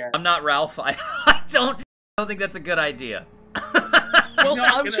shit. I'm not Ralph. I don't think that's a good idea. Well,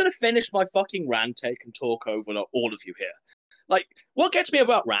 I was going to finish my fucking Rand take and talk over all of you here. Like, what gets me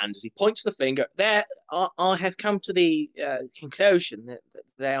about Rand is he points the finger. There, I have come to the conclusion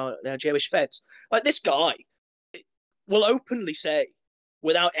that they're Jewish feds. Like, this guy will openly say,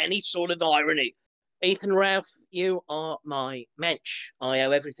 without any sort of irony, Ethan Ralph, you are my mensch. I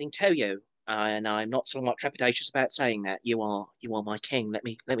owe everything to you. And I'm not somewhat trepidatious about saying that. You are my king. Let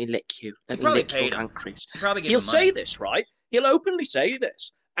me lick you. Let me lick your countries. He'll say this, right? He'll openly say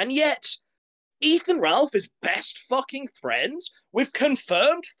this. And yet, Ethan Ralph is best fucking friends with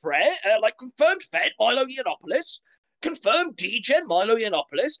confirmed Fed Milo Yiannopoulos, confirmed DGen Milo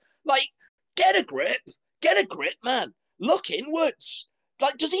Yiannopoulos. Like, get a grip, man. Look inwards.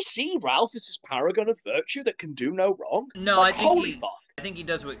 Like, does he see Ralph as this paragon of virtue that can do no wrong? No, like, holy fuck. I think he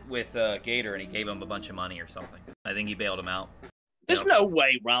does with Gator, and he gave him a bunch of money or something. I think he bailed him out. There's no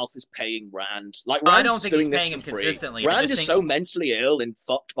way Ralph is paying Rand. Like, I Rand's don't think doing he's this paying him for free. consistently. Rand is so mentally ill and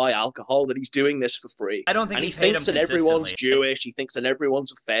fucked by alcohol that he's doing this for free. I don't think and he he paid thinks him that everyone's consistently. Jewish. He thinks that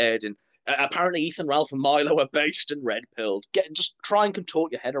everyone's a Fed, and apparently Ethan Ralph and Milo are based and red pilled. Just try and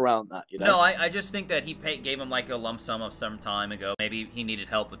contort your head around that. You know? No, I just think that he gave him like a lump sum of some time ago. Maybe he needed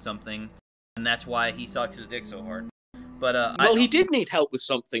help with something, and that's why he sucks his dick so hard. But well, he did need help with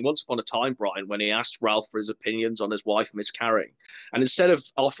something once upon a time, Brian, when he asked Ralph for his opinions on his wife miscarrying. And instead of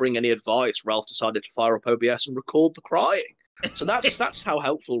offering any advice, Ralph decided to fire up OBS and record the crying. So that's how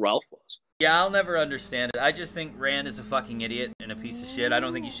helpful Ralph was. Yeah, I'll never understand it. I just think Rand is a fucking idiot and a piece of shit. I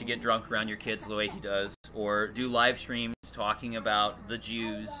don't think you should get drunk around your kids the way he does, or do live streams talking about the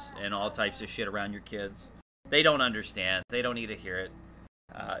Jews and all types of shit around your kids. They don't understand. They don't need to hear it.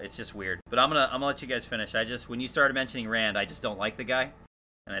 It's just weird. But I'm gonna let you guys finish. When you started mentioning Rand, I just don't like the guy,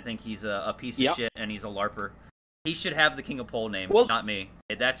 and I think he's a piece of shit, and he's a LARPer. He should have the King of Pol name, not me.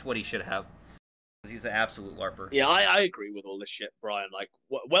 That's what he should have. He's an absolute LARPer. Yeah, I agree with all this shit, Brian. Like,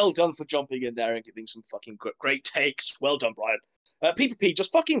 well done for jumping in there and giving some fucking great takes. Well done, Brian. PPP,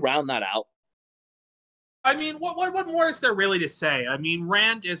 just fucking round that out. I mean, what more is there really to say? I mean,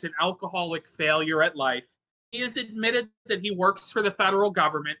 Rand is an alcoholic failure at life. He has admitted that he works for the federal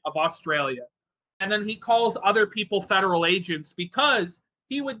government of Australia. And then he calls other people federal agents because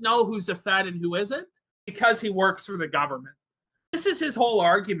he would know who's a Fed and who isn't, because he works for the government. This is his whole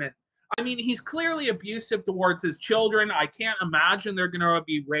argument. I mean, he's clearly abusive towards his children. I can't imagine they're going to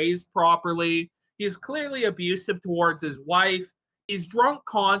be raised properly. He's clearly abusive towards his wife. He's drunk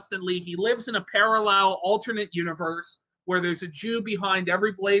constantly. He lives in a parallel alternate universe where there's a Jew behind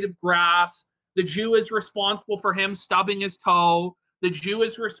every blade of grass. The Jew is responsible for him stubbing his toe. The Jew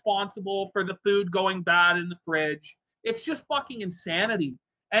is responsible for the food going bad in the fridge. It's just fucking insanity.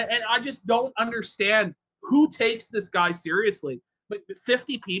 And I just don't understand who takes this guy seriously. But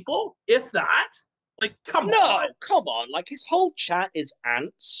 50 people, if that? Like, come on. No, come on. Like, his whole chat is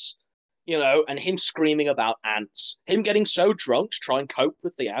ants, you know, and him screaming about ants. Him getting so drunk to try and cope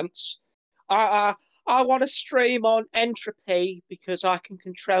with the ants. I want to stream on entropy because I can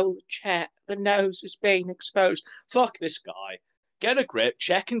control the chat. The nose is being exposed. Fuck this guy. Get a grip.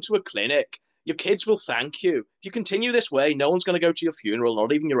 Check into a clinic. Your kids will thank you. If you continue this way, no one's going to go to your funeral,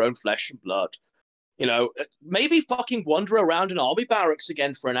 not even your own flesh and blood. You know, maybe fucking wander around an army barracks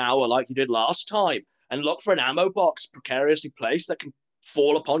again for an hour like you did last time and look for an ammo box precariously placed that can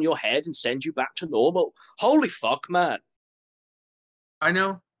fall upon your head and send you back to normal. Holy fuck, man. I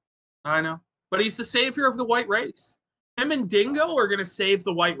know. But he's the savior of the white race. Him and Dingo are going to save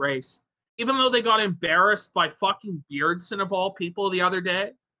the white race. Even though they got embarrassed by fucking Beardson of all people the other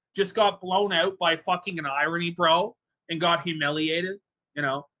day. just got blown out by fucking an irony bro and got humiliated, you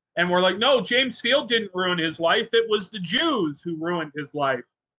know? And we're like, no, James Field didn't ruin his life. It was the Jews who ruined his life.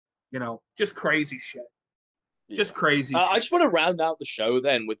 You know, just crazy shit. Just crazy shit. I just want to round out the show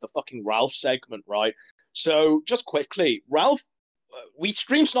then with the fucking Ralph segment, right? So just quickly, Ralph, we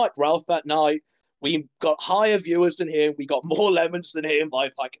stream sniped Ralph that night. We got higher viewers than him. We got more lemons than him by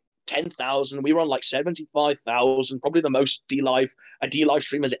like 10,000. We were on like 75,000, probably the most DLive a DLive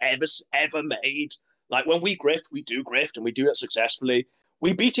stream has ever made. Like when we grift, we do grift and we do it successfully.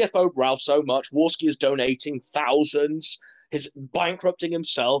 We BTFO'd Ralph so much. Warski is donating thousands. He's bankrupting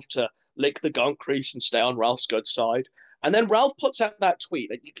himself to lick the gunk crease and stay on Ralph's good side. And then Ralph puts out that tweet.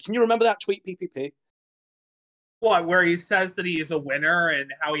 Can you remember that tweet, PPP? What, where he says that he is a winner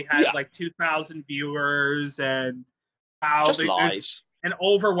and how he had like 2,000 viewers and how just lies. An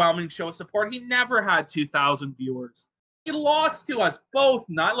overwhelming show of support. He never had 2,000 viewers. He lost to us both.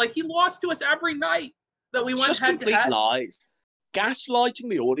 Not like he lost to us every night that we went just head to complete head. Lies, gaslighting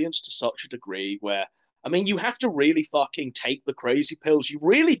the audience to such a degree where, I mean, you have to really fucking take the crazy pills. You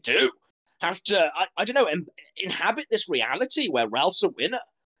really do have to, I don't know, inhabit this reality where Ralph's a winner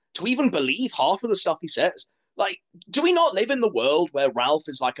to even believe half of the stuff he says. Like, do we not live in the world where Ralph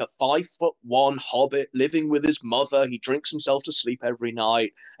is like a 5'1" hobbit living with his mother? He drinks himself to sleep every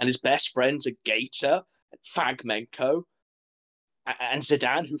night, and his best friend's a gator, Fagmenko, and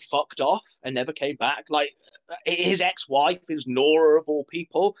Zidane, who fucked off and never came back. Like, his ex-wife is Nora of all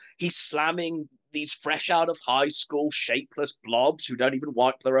people. He's slamming these fresh out of high school shapeless blobs who don't even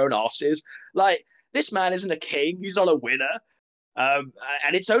wipe their own asses. Like, this man isn't a king. He's not a winner.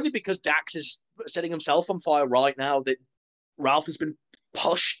 And it's only because Dax is setting himself on fire right now that Ralph has been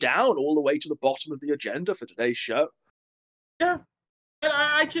pushed down all the way to the bottom of the agenda for today's show. Yeah. And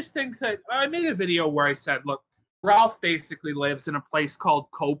I just think that I made a video where I said, look, Ralph basically lives in a place called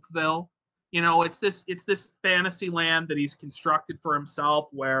KoPville. You know, it's this fantasy land that he's constructed for himself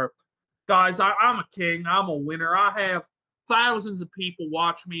where, guys, I'm a king. I'm a winner. I have thousands of people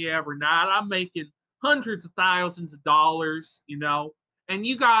watch me every night. I'm making hundreds of thousands of dollars, you know, and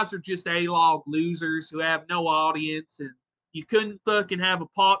you guys are just A-log losers who have no audience, and you couldn't fucking have a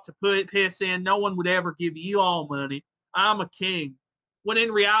pot to put piss in. No one would ever give you all money. I'm a king. When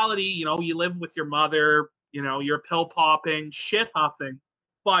in reality, you know, you live with your mother, you know, you're pill popping, shit huffing,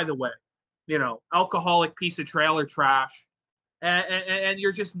 by the way, you know, alcoholic piece of trailer trash, and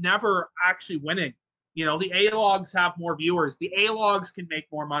you're just never actually winning. You know, the A-logs have more viewers. The A-logs can make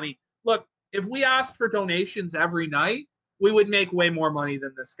more money. Look, if we asked for donations every night, we would make way more money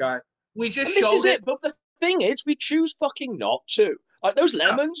than this guy. We just showed this is it. But the thing is, we choose fucking not to. Like, those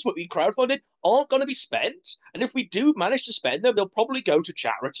lemons that we crowdfunded aren't going to be spent. And if we do manage to spend them, they'll probably go to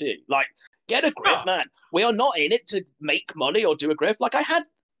charity. Like, get a grip, man. We are not in it to make money or do a grift. Like, I had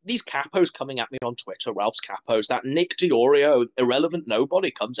these capos coming at me on Twitter, Ralph's capos. That Nick Diorio, irrelevant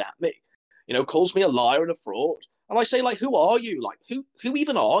nobody, comes at me. You know, calls me a liar and a fraud. And I say, like, who are you? Like, who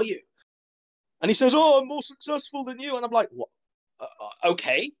even are you? And he says, oh, I'm more successful than you. And I'm like, what?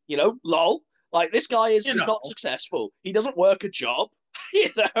 Okay, you know, lol. Like, this guy is not successful. He doesn't work a job. You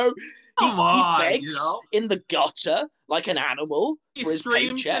know, he begs in the gutter like an animal for his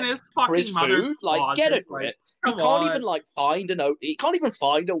paycheck, for his food. Like, get a grip. He can't even like he can't even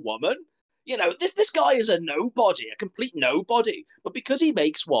find a woman. You know, this guy is a nobody, a complete nobody. But because he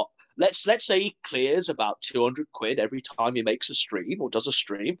makes what? Let's say he clears about 200 quid every time he makes a stream or does a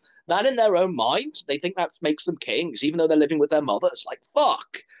stream. That in their own mind, they think that makes them kings, even though they're living with their mothers. Like,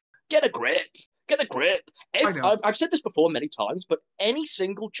 fuck, get a grip. Get a grip. I've said this before many times, but any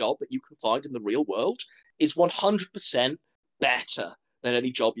single job that you can find in the real world is 100% better than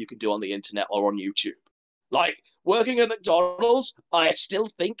any job you can do on the internet or on YouTube. Like, working at McDonald's, I still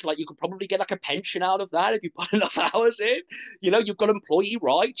think, like, you could probably get, like, a pension out of that if you put enough hours in. You know, you've got employee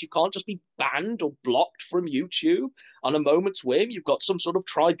rights. You can't just be banned or blocked from YouTube on a moment's whim. You've got some sort of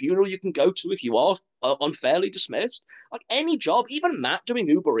tribunal you can go to if you are unfairly dismissed. Like, any job, even Matt doing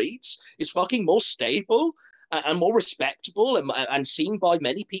Uber Eats, is fucking more stable and more respectable and seen by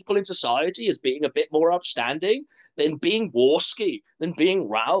many people in society as being a bit more upstanding than being Warski, than being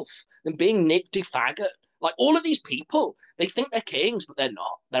Ralph, than being Nick DeFaggot. Like, all of these people, they think they're kings, but they're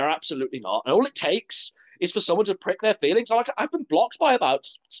not. They're absolutely not. And all it takes is for someone to prick their feelings. Like, I've been blocked by about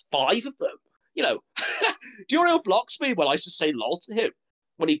 5 of them. You know, Diorio blocks me when I just say lol to him.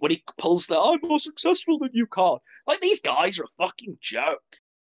 When he pulls the, I'm more successful than you, can't. Like, these guys are a fucking joke.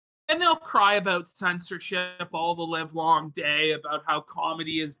 And they'll cry about censorship all the live long day, about how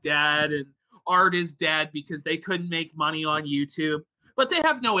comedy is dead and art is dead because they couldn't make money on YouTube. But they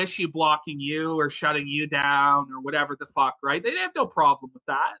have no issue blocking you or shutting you down or whatever the fuck, right? They have no problem with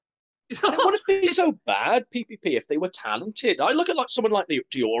that. It wouldn't be so bad, PPP, if they were talented. I look at like someone like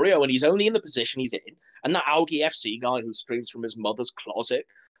Diorio, and he's only in the position he's in, and that Algi FC guy who streams from his mother's closet.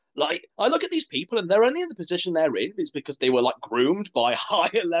 Like, I look at these people, and they're only in the position they're in is because they were like groomed by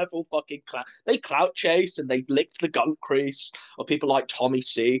higher level fucking they clout chased and they licked the gunk crease, or people like Tommy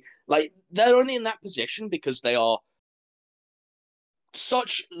C. Like, they're only in that position because they are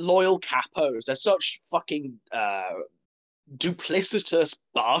such loyal capos. They're such fucking duplicitous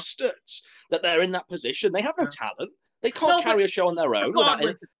bastards that they're in that position. They have no talent. They can't carry a show on their own.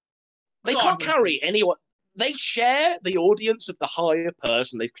 They can't carry anyone. They share the audience of the higher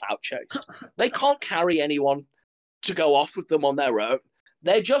person they've clout chased. They can't carry anyone to go off with them on their own.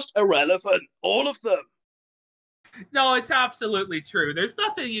 They're just irrelevant, all of them. No, it's absolutely true. There's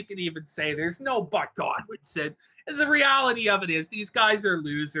nothing you can even say. There's no but Godwinson. And the reality of it is these guys are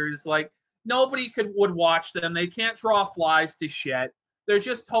losers. Like, nobody would watch them. They can't draw flies to shit. They're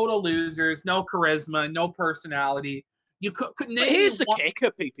just total losers. No charisma, no personality. You could here's the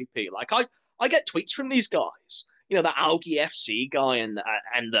kicker, PPP. Like, I get tweets from these guys. You know, the Algi FC guy and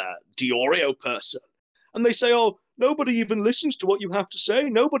the Diorio person. And they say, oh, nobody even listens to what you have to say.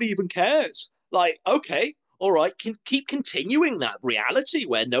 Nobody even cares. Like, okay, all right, keep continuing that reality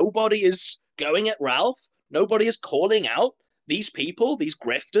where nobody is going at Ralph. Nobody is calling out these people, these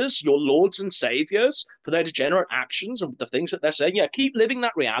grifters, your lords and saviors, for their degenerate actions and the things that they're saying. Yeah, keep living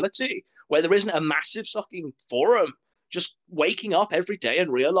that reality where there isn't a massive fucking forum just waking up every day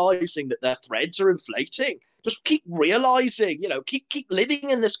and realizing that their threads are inflating. Just keep realizing, you know, keep living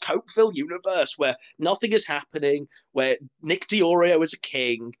in this KoPville universe where nothing is happening, where Nick Diorio is a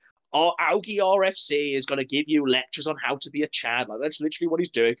king, or Augie RFC is going to give you lectures on how to be a Chad. Like, that's literally what he's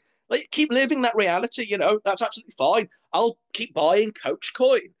doing. Like, keep living that reality, you know, that's absolutely fine. I'll keep buying Coach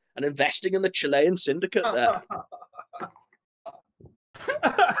Coin and investing in the Chilean syndicate there.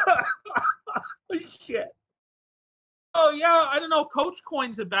 Shit. Oh, yeah, I don't know. Coach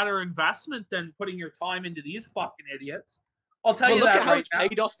Coin's a better investment than putting your time into these fucking idiots. I'll tell you that right now. Look at how it's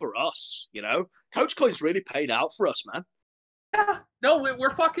paid off for us, you know? Coach Coin's really paid out for us, man. Yeah. No,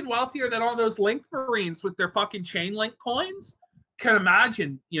 we're fucking wealthier than all those Link Marines with their fucking chain link coins. Can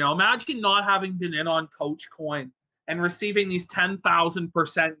imagine, you know, imagine not having been in on Coach Coin and receiving these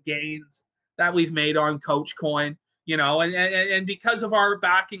 10,000% gains that we've made on Coach Coin, you know, and because of our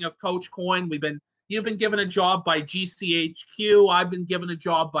backing of Coach Coin, you've been given a job by GCHQ. I've been given a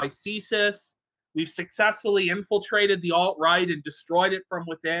job by CSIS. We've successfully infiltrated the alt-right and destroyed it from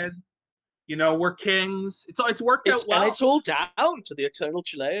within. You know, we're kings. It's worked out well. And it's all down to the eternal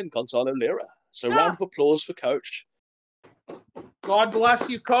Chilean, Gonzalo Lira. So round of applause for Coach. God bless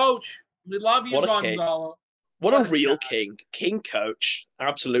you, Coach. We love you, Gonzalo. What a real king. King Coach.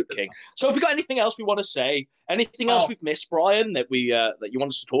 Absolute king. So have we got anything else we want to say? Anything else we've missed, Brian, that that you want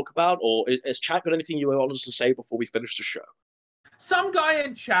us to talk about? Or has chat got anything you want us to say before we finish the show? Some guy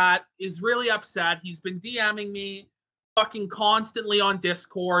in chat is really upset. He's been DMing me fucking constantly on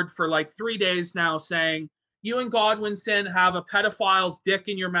Discord for like 3 days now saying, you and Godwinson have a pedophile's dick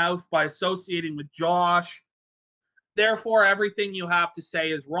in your mouth by associating with Josh. Therefore, everything you have to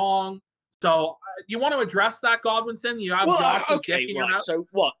say is wrong. So you want to address that, Godwinson? You have Josh's dick in your mouth? So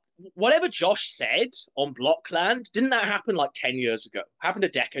what? Whatever Josh said on Blockland, didn't that happen like 10 years ago? Happened a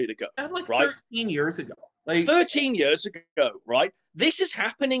decade ago. Happened like right? 13 years ago. Like 13 years ago, right? This is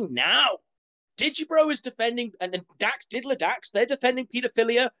happening now. Digibro is defending, and Diddler Dax, they're defending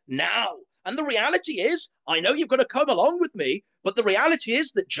pedophilia now. And the reality is, I know you've got to come along with me, but the reality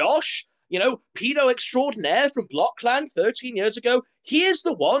is that Josh, you know, pedo extraordinaire from Blockland 13 years ago, he is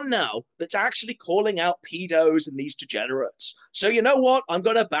the one now that's actually calling out pedos and these degenerates. So you know what? I'm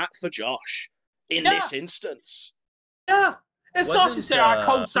going to bat for Josh in this instance. Yeah. It's not to say I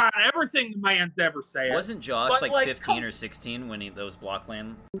co-sign everything the man's ever said. Wasn't Josh like 15 or 16 when those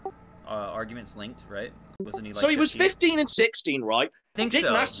Blockland arguments linked, right? Wasn't he like So he was 15 and 16, right? Dick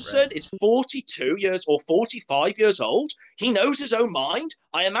Masterson is 42 years or 45 years old. He knows his own mind.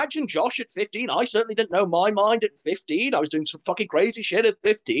 I imagine Josh at 15. I certainly didn't know my mind at 15. I was doing some fucking crazy shit at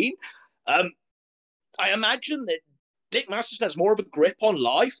 15. I imagine that Dick Masterson has more of a grip on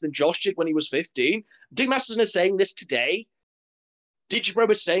life than Josh did when he was 15. Dick Masterson is saying this today. Digibro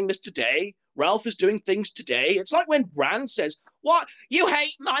is saying this today. Ralph is doing things today. It's like when Brand says, what? You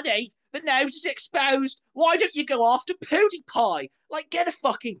hate money? The nose is exposed. Why don't you go after PewDiePie? Like, get a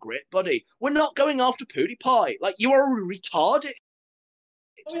fucking grip, buddy. We're not going after PewDiePie. Like, you are retarded.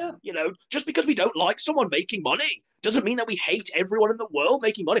 Oh, yeah. You know, just because we don't like someone making money Doesn't mean that we hate everyone in the world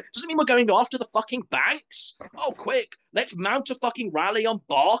making money. Doesn't mean we're going after the fucking banks. Oh, quick, let's mount a fucking rally on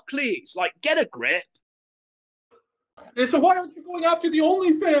Barclays. Like, get a grip. And so why aren't you going after the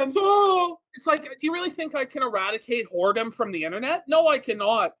OnlyFans? Oh, it's like, do you really think I can eradicate whoredom from the internet? No, I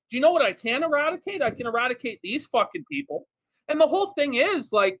cannot. Do you know what I can eradicate? I can eradicate these fucking people. And the whole thing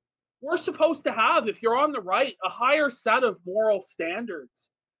is, like, we're supposed to have, if you're on the right, a higher set of moral standards.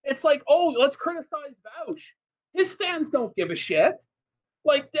 It's like, oh, let's criticize Vaush. His fans don't give a shit.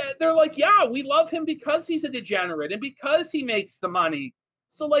 Like, they're like, yeah, we love him because he's a degenerate and because he makes the money.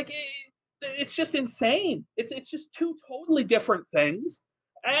 So, like, it's just insane. It's just two totally different things.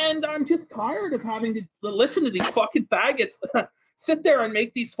 And I'm just tired of having to listen to these fucking faggots sit there and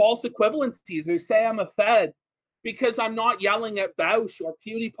make these false equivalencies or say I'm a Fed because I'm not yelling at Vaush or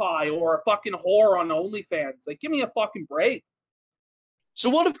PewDiePie or a fucking whore on OnlyFans. Like, give me a fucking break. So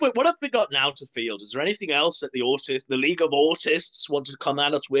what have we got now to field? Is there anything else that the League of Autists want to come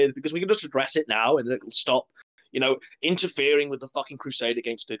at us with? Because we can just address it now and it'll stop, interfering with the fucking crusade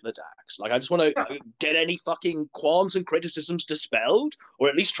against Diddler Dax. Like, I just want to get any fucking qualms and criticisms dispelled, or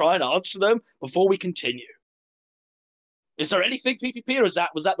at least try and answer them before we continue. Is there anything PPP, or was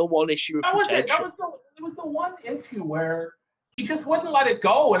that the one issue of contention? It was the one issue where he just wouldn't let it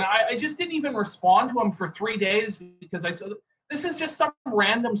go, and I just didn't even respond to him for 3 days because I said, this is just some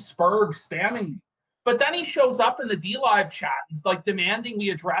random spurg spamming me. But then he shows up in the DLive chat. He's like demanding we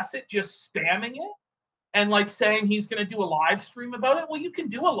address it, just spamming it, and like saying he's going to do a live stream about it. Well, you can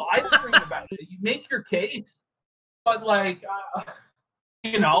do a live stream about it. You make your case, but like,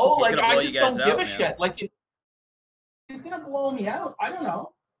 I just don't give a shit. Like, he's going to blow me out. I don't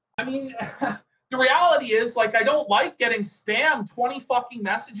know. I mean, the reality is, like, I don't like getting spammed 20 fucking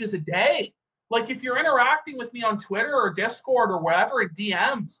messages a day. Like, if you're interacting with me on Twitter or Discord or whatever in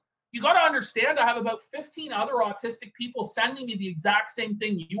DMs, you got to understand I have about 15 other autistic people sending me the exact same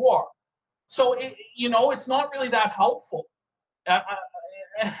thing you are. So, it's not really that helpful. And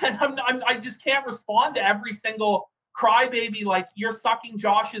I just can't respond to every single crybaby like, you're sucking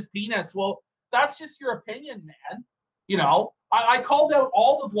Josh's penis. Well, that's just your opinion, man. I called out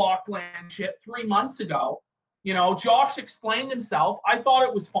all the Blockland shit 3 months ago. Josh explained himself. I thought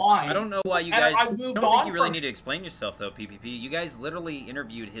it was fine. I don't know why you guys. I don't think you really need to explain yourself, though, PPP. You guys literally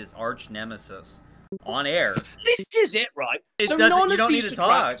interviewed his arch nemesis on air. This is it, right? So none of these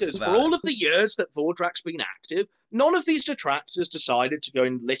detractors, for all of the years that Vordrak's been active, none of these detractors decided to go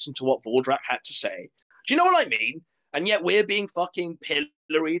and listen to what Vordrak had to say. Do you know what I mean? And yet we're being fucking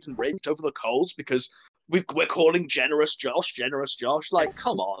pilloried and raked over the coals because we're calling generous Josh. Like,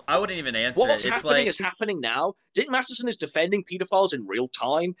 come on. I wouldn't even answer What's it. happening is happening now. Dick Masterson is defending pedophiles in real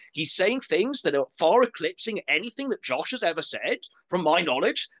time. He's saying things that are far eclipsing anything that Josh has ever said, from my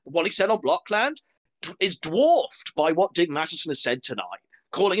knowledge. What he said on Blockland is dwarfed by what Dick Masterson has said tonight,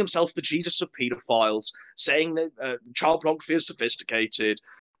 calling himself the Jesus of pedophiles, saying that child pornography is sophisticated.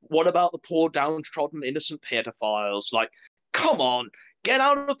 What about the poor, downtrodden, innocent pedophiles? Like, come on. Get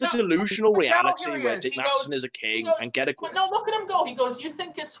out of the delusional reality where Dick Masterson is a king and get a grip. No, look at him go. He goes, you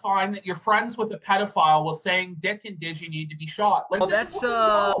think it's fine that you're friends with a pedophile while saying Dick and Digi need to be shot? Like,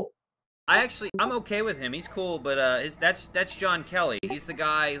 well, I'm okay with him. He's cool, but that's John Kelly. He's the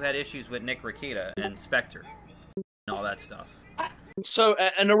guy who had issues with Nick Rakita and Spectre and all that stuff. So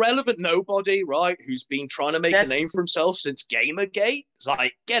an irrelevant nobody, right, who's been trying to make a name for himself since Gamergate, is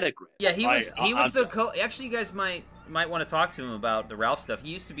like, get a grip. Yeah, he was the actually, you guys might want to talk to him about the Ralph stuff. He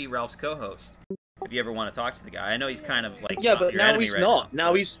used to be Ralph's co-host. If you ever want to talk to the guy, I know he's kind of like but now he's not.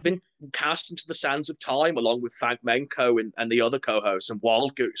 Now he's been cast into the sands of time along with Fagmenko and the other co-hosts and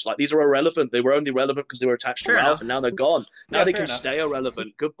Wild Goose. Like, these are irrelevant. They were only relevant because they were attached to Ralph, and now they're gone. Now they can stay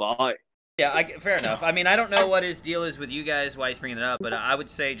irrelevant. Goodbye. Yeah, fair enough. I mean, I don't know what his deal is with you guys, why he's bringing it up, but I would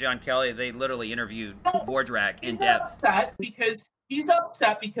say John Kelly, they literally interviewed Vordrak in depth. He's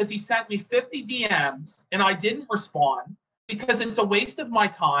upset because he sent me 50 DMs and I didn't respond because it's a waste of my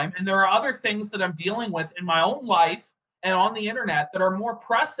time, and there are other things that I'm dealing with in my own life and on the internet that are more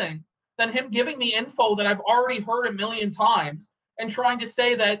pressing than him giving me info that I've already heard a million times and trying to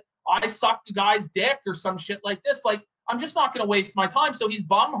say that I sucked a guy's dick or some shit like this. Like, I'm just not going to waste my time. So he's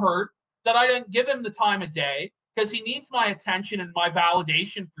bumhurt that I didn't give him the time of day because he needs my attention and my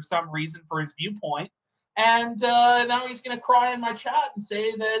validation for some reason for his viewpoint. And now he's going to cry in my chat and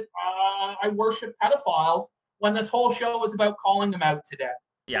say that I worship pedophiles when this whole show is about calling them out today.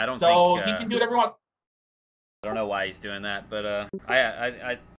 Yeah, I don't think... So he can do whatever he wants. I don't know why he's doing that, but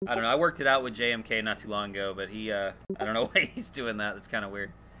I don't know. I worked it out with JMK not too long ago, but he I don't know why he's doing that. That's kind of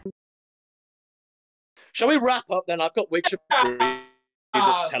weird. Shall we wrap up then? I've got Witcher 3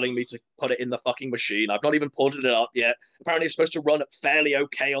 that's telling me to put it in the fucking machine. I've not even pulled it up yet. Apparently, it's supposed to run fairly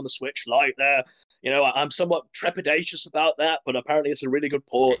okay on the Switch Lite there. You know, I'm somewhat trepidatious about that, but apparently it's a really good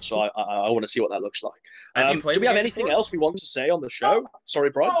port, so I want to see what that looks like. Do we have anything else we want to say on the show? Sorry,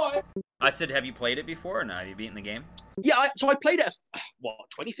 Brian. I said, have you played it before, or no? Have you beaten the game? Yeah, so I played it,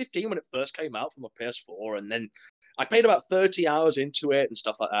 2015 when it first came out from a PS4, and then I played about 30 hours into it and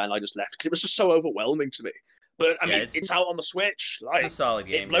stuff like that, and I just left because it was just so overwhelming to me. But I mean, it's out on the Switch. Like, it's a solid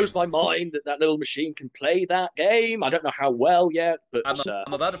game. It blows my mind that little machine can play that game. I don't know how well yet, but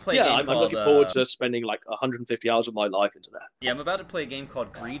I'm about to play. Yeah, I'm looking forward to spending like 150 hours of my life into that. Yeah, I'm about to play a game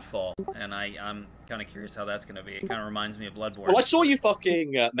called Greedfall, and I'm kind of curious how that's going to be. It kind of reminds me of Bloodborne. Well, I saw you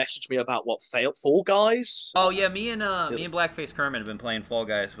fucking message me about Fall Guys. Oh yeah, me and Blackface Kermit have been playing Fall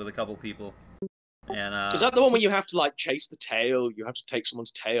Guys with a couple people. And is that the one where you have to like chase the tail? You have to take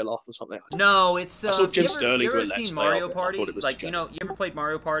someone's tail off or something? No, it's. I saw Jim Sterling you do a ever Let's seen Play Mario of it. Party? Like, you ever played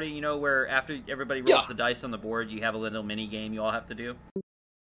Mario Party? You know, where after everybody rolls the dice on the board, you have a little mini game you all have to do.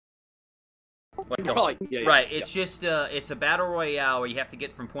 Right. It's just it's a battle royale where you have to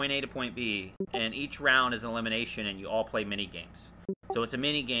get from point A to point B, and each round is an elimination, and you all play mini games. So it's a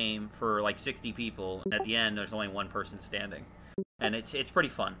mini game for like 60 people, and at the end, there's only one person standing, and it's pretty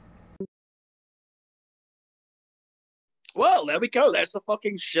fun. Well, there we go. There's the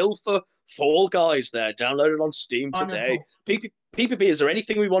fucking shill for Fall Guys there, downloaded on Steam today. PPP, is there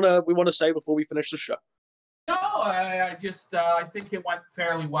anything we want to say before we finish the show? No, I think it went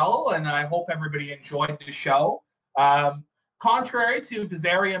fairly well, and I hope everybody enjoyed the show. Contrary to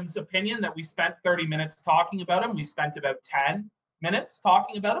Desarium's opinion that we spent 30 minutes talking about him, we spent about 10 minutes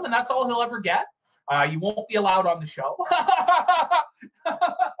talking about him, and that's all he'll ever get. You won't be allowed on the show.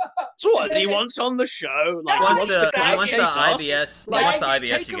 So what he wants on the show? Like, he wants the IBS.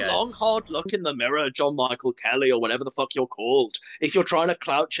 Take a long, hard look in the mirror, John Michael Kelly, or whatever the fuck you're called. If you're trying to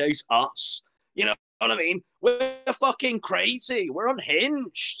clout chase us, you know what I mean? We're fucking crazy. We're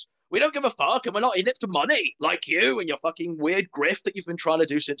unhinged. We don't give a fuck, and we're not in it for money, like you and your fucking weird grift that you've been trying to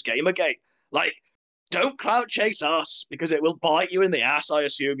do since Gamergate. Like, don't clout chase us, because it will bite you in the ass, I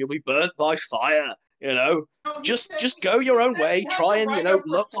assume. You'll be burnt by fire, you know? Just go your own way. Try and,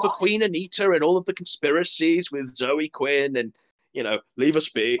 look for Queen Anita and all of the conspiracies with Zoe Quinn and, leave us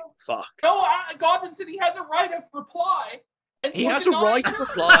be. Fuck. No, Godwinson, he has a right of reply. He has a right to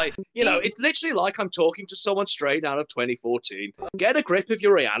reply. It's literally like I'm talking to someone straight out of 2014. Get a grip of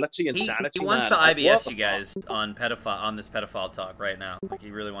your reality and sanity, He wants man. to IBS you guys on this pedophile talk right now. Like,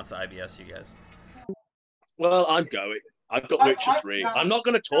 he really wants to IBS you guys. Well, I'm going. I've got Witcher 3. I'm not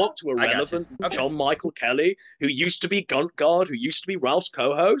going to talk to a relevant John Michael Kelly, who used to be Gunt Guard, who used to be Ralph's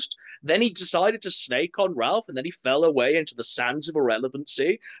co-host. Then he decided to snake on Ralph, and then he fell away into the sands of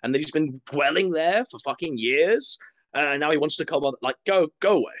irrelevancy, and then he's been dwelling there for fucking years. Now he wants to come on, like, go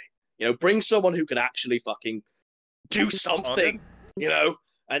away. Bring someone who can actually fucking do something,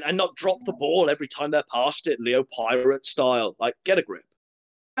 and not drop the ball every time they're past it, Leo Pirate style. Like, get a grip.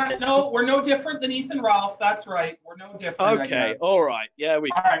 No, we're no different than Ethan Ralph. That's right. We're no different. Okay, all right. Yeah,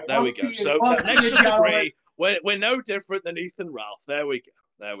 there we go. So let's just agree. We're no different than Ethan Ralph. There we go.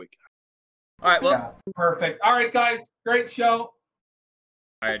 All right, well. Yeah, perfect. All right, guys. Great show.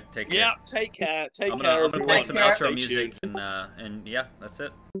 All right, take care. Yeah, take care. I'm gonna play some outro music, and yeah, that's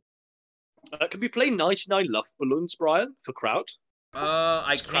it. Can we play 99 Love Balloons, Brian, for Kraut?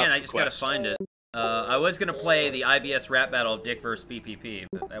 I can. I just gotta find it. I was gonna play the IBS rap battle of Dick vs. PPP,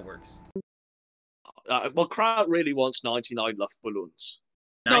 but that works. Well, Kraut really wants 99 Love Balloons.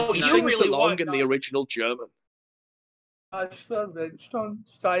 No, he sings along in the original German. Oh,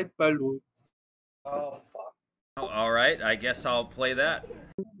 fuck. Oh, all right, I guess I'll play that.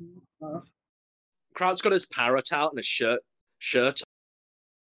 Kraut's got his parrot out and his shirt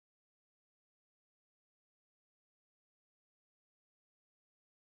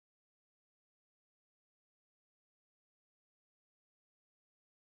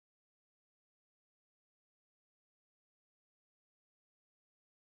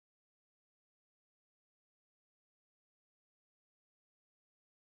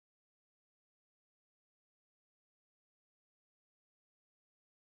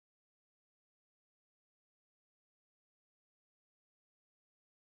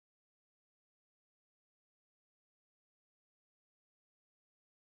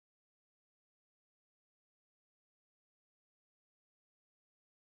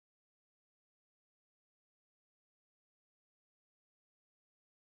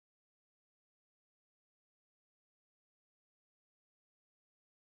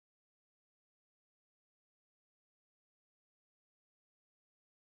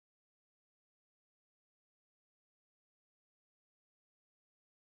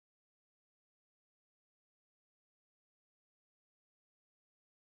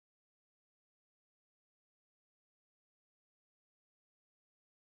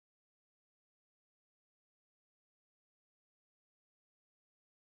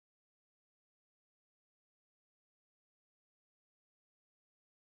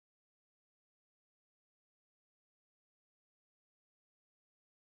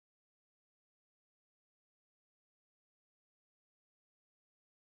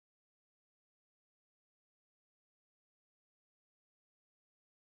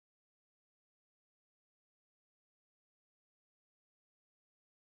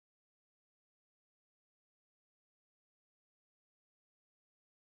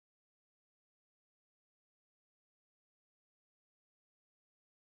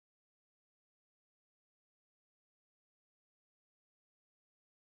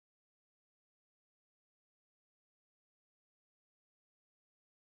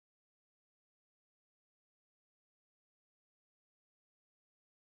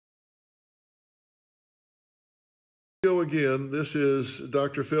Go again. This is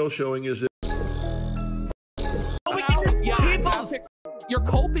Dr. Phil showing his. You're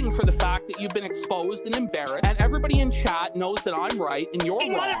coping for the fact that you've been exposed and embarrassed, and everybody in chat knows that I'm right and you're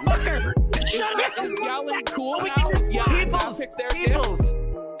wrong. Motherfucker! Is yelling cool now? Is yelling pick their Peoples.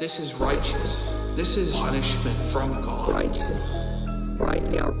 This is righteous. This is punishment from God. Righteous. Right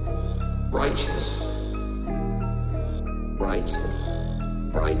now. Righteous. Righteous.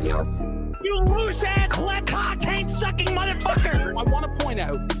 Right now. You loose-ass, left-cock, taint-sucking motherfucker! I want to point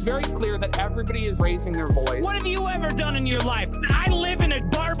out, it's very clear that everybody is raising their voice. What have you ever done in your life? I live in a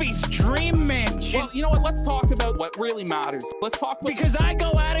Barbie's dream mansion. Well, you know what? Let's talk about what really matters. Let's talk about... Because I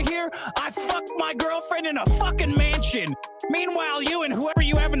go out of here, I fuck my girlfriend in a fucking mansion. Meanwhile, you and whoever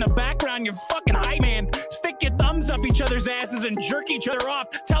you have in the background, your fucking hype man, stick your thumbs up each other's asses and jerk each other off,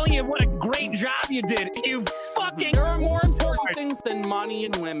 telling you what a great job you did. You fucking... There are more important things than money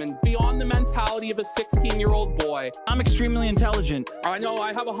and women, beyond the mentality of a 16-year-old boy. I'm extremely intelligent. I know,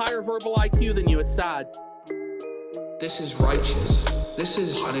 I have a higher verbal IQ than you, it's sad. This is righteous. This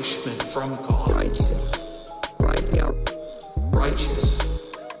is punishment from God. Righteous. Right now. Righteous.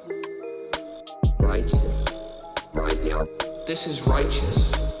 Righteous. Right now. This is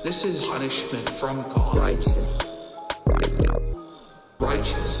righteous. This is punishment from God. Righteous. Right now.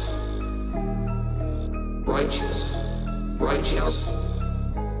 Righteous. Righteous. Righteous.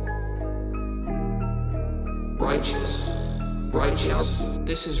 Righteous. Righteous.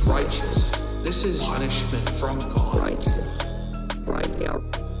 This is righteous. This is punishment from God. Righteous. Right now.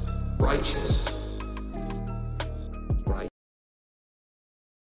 Righteous.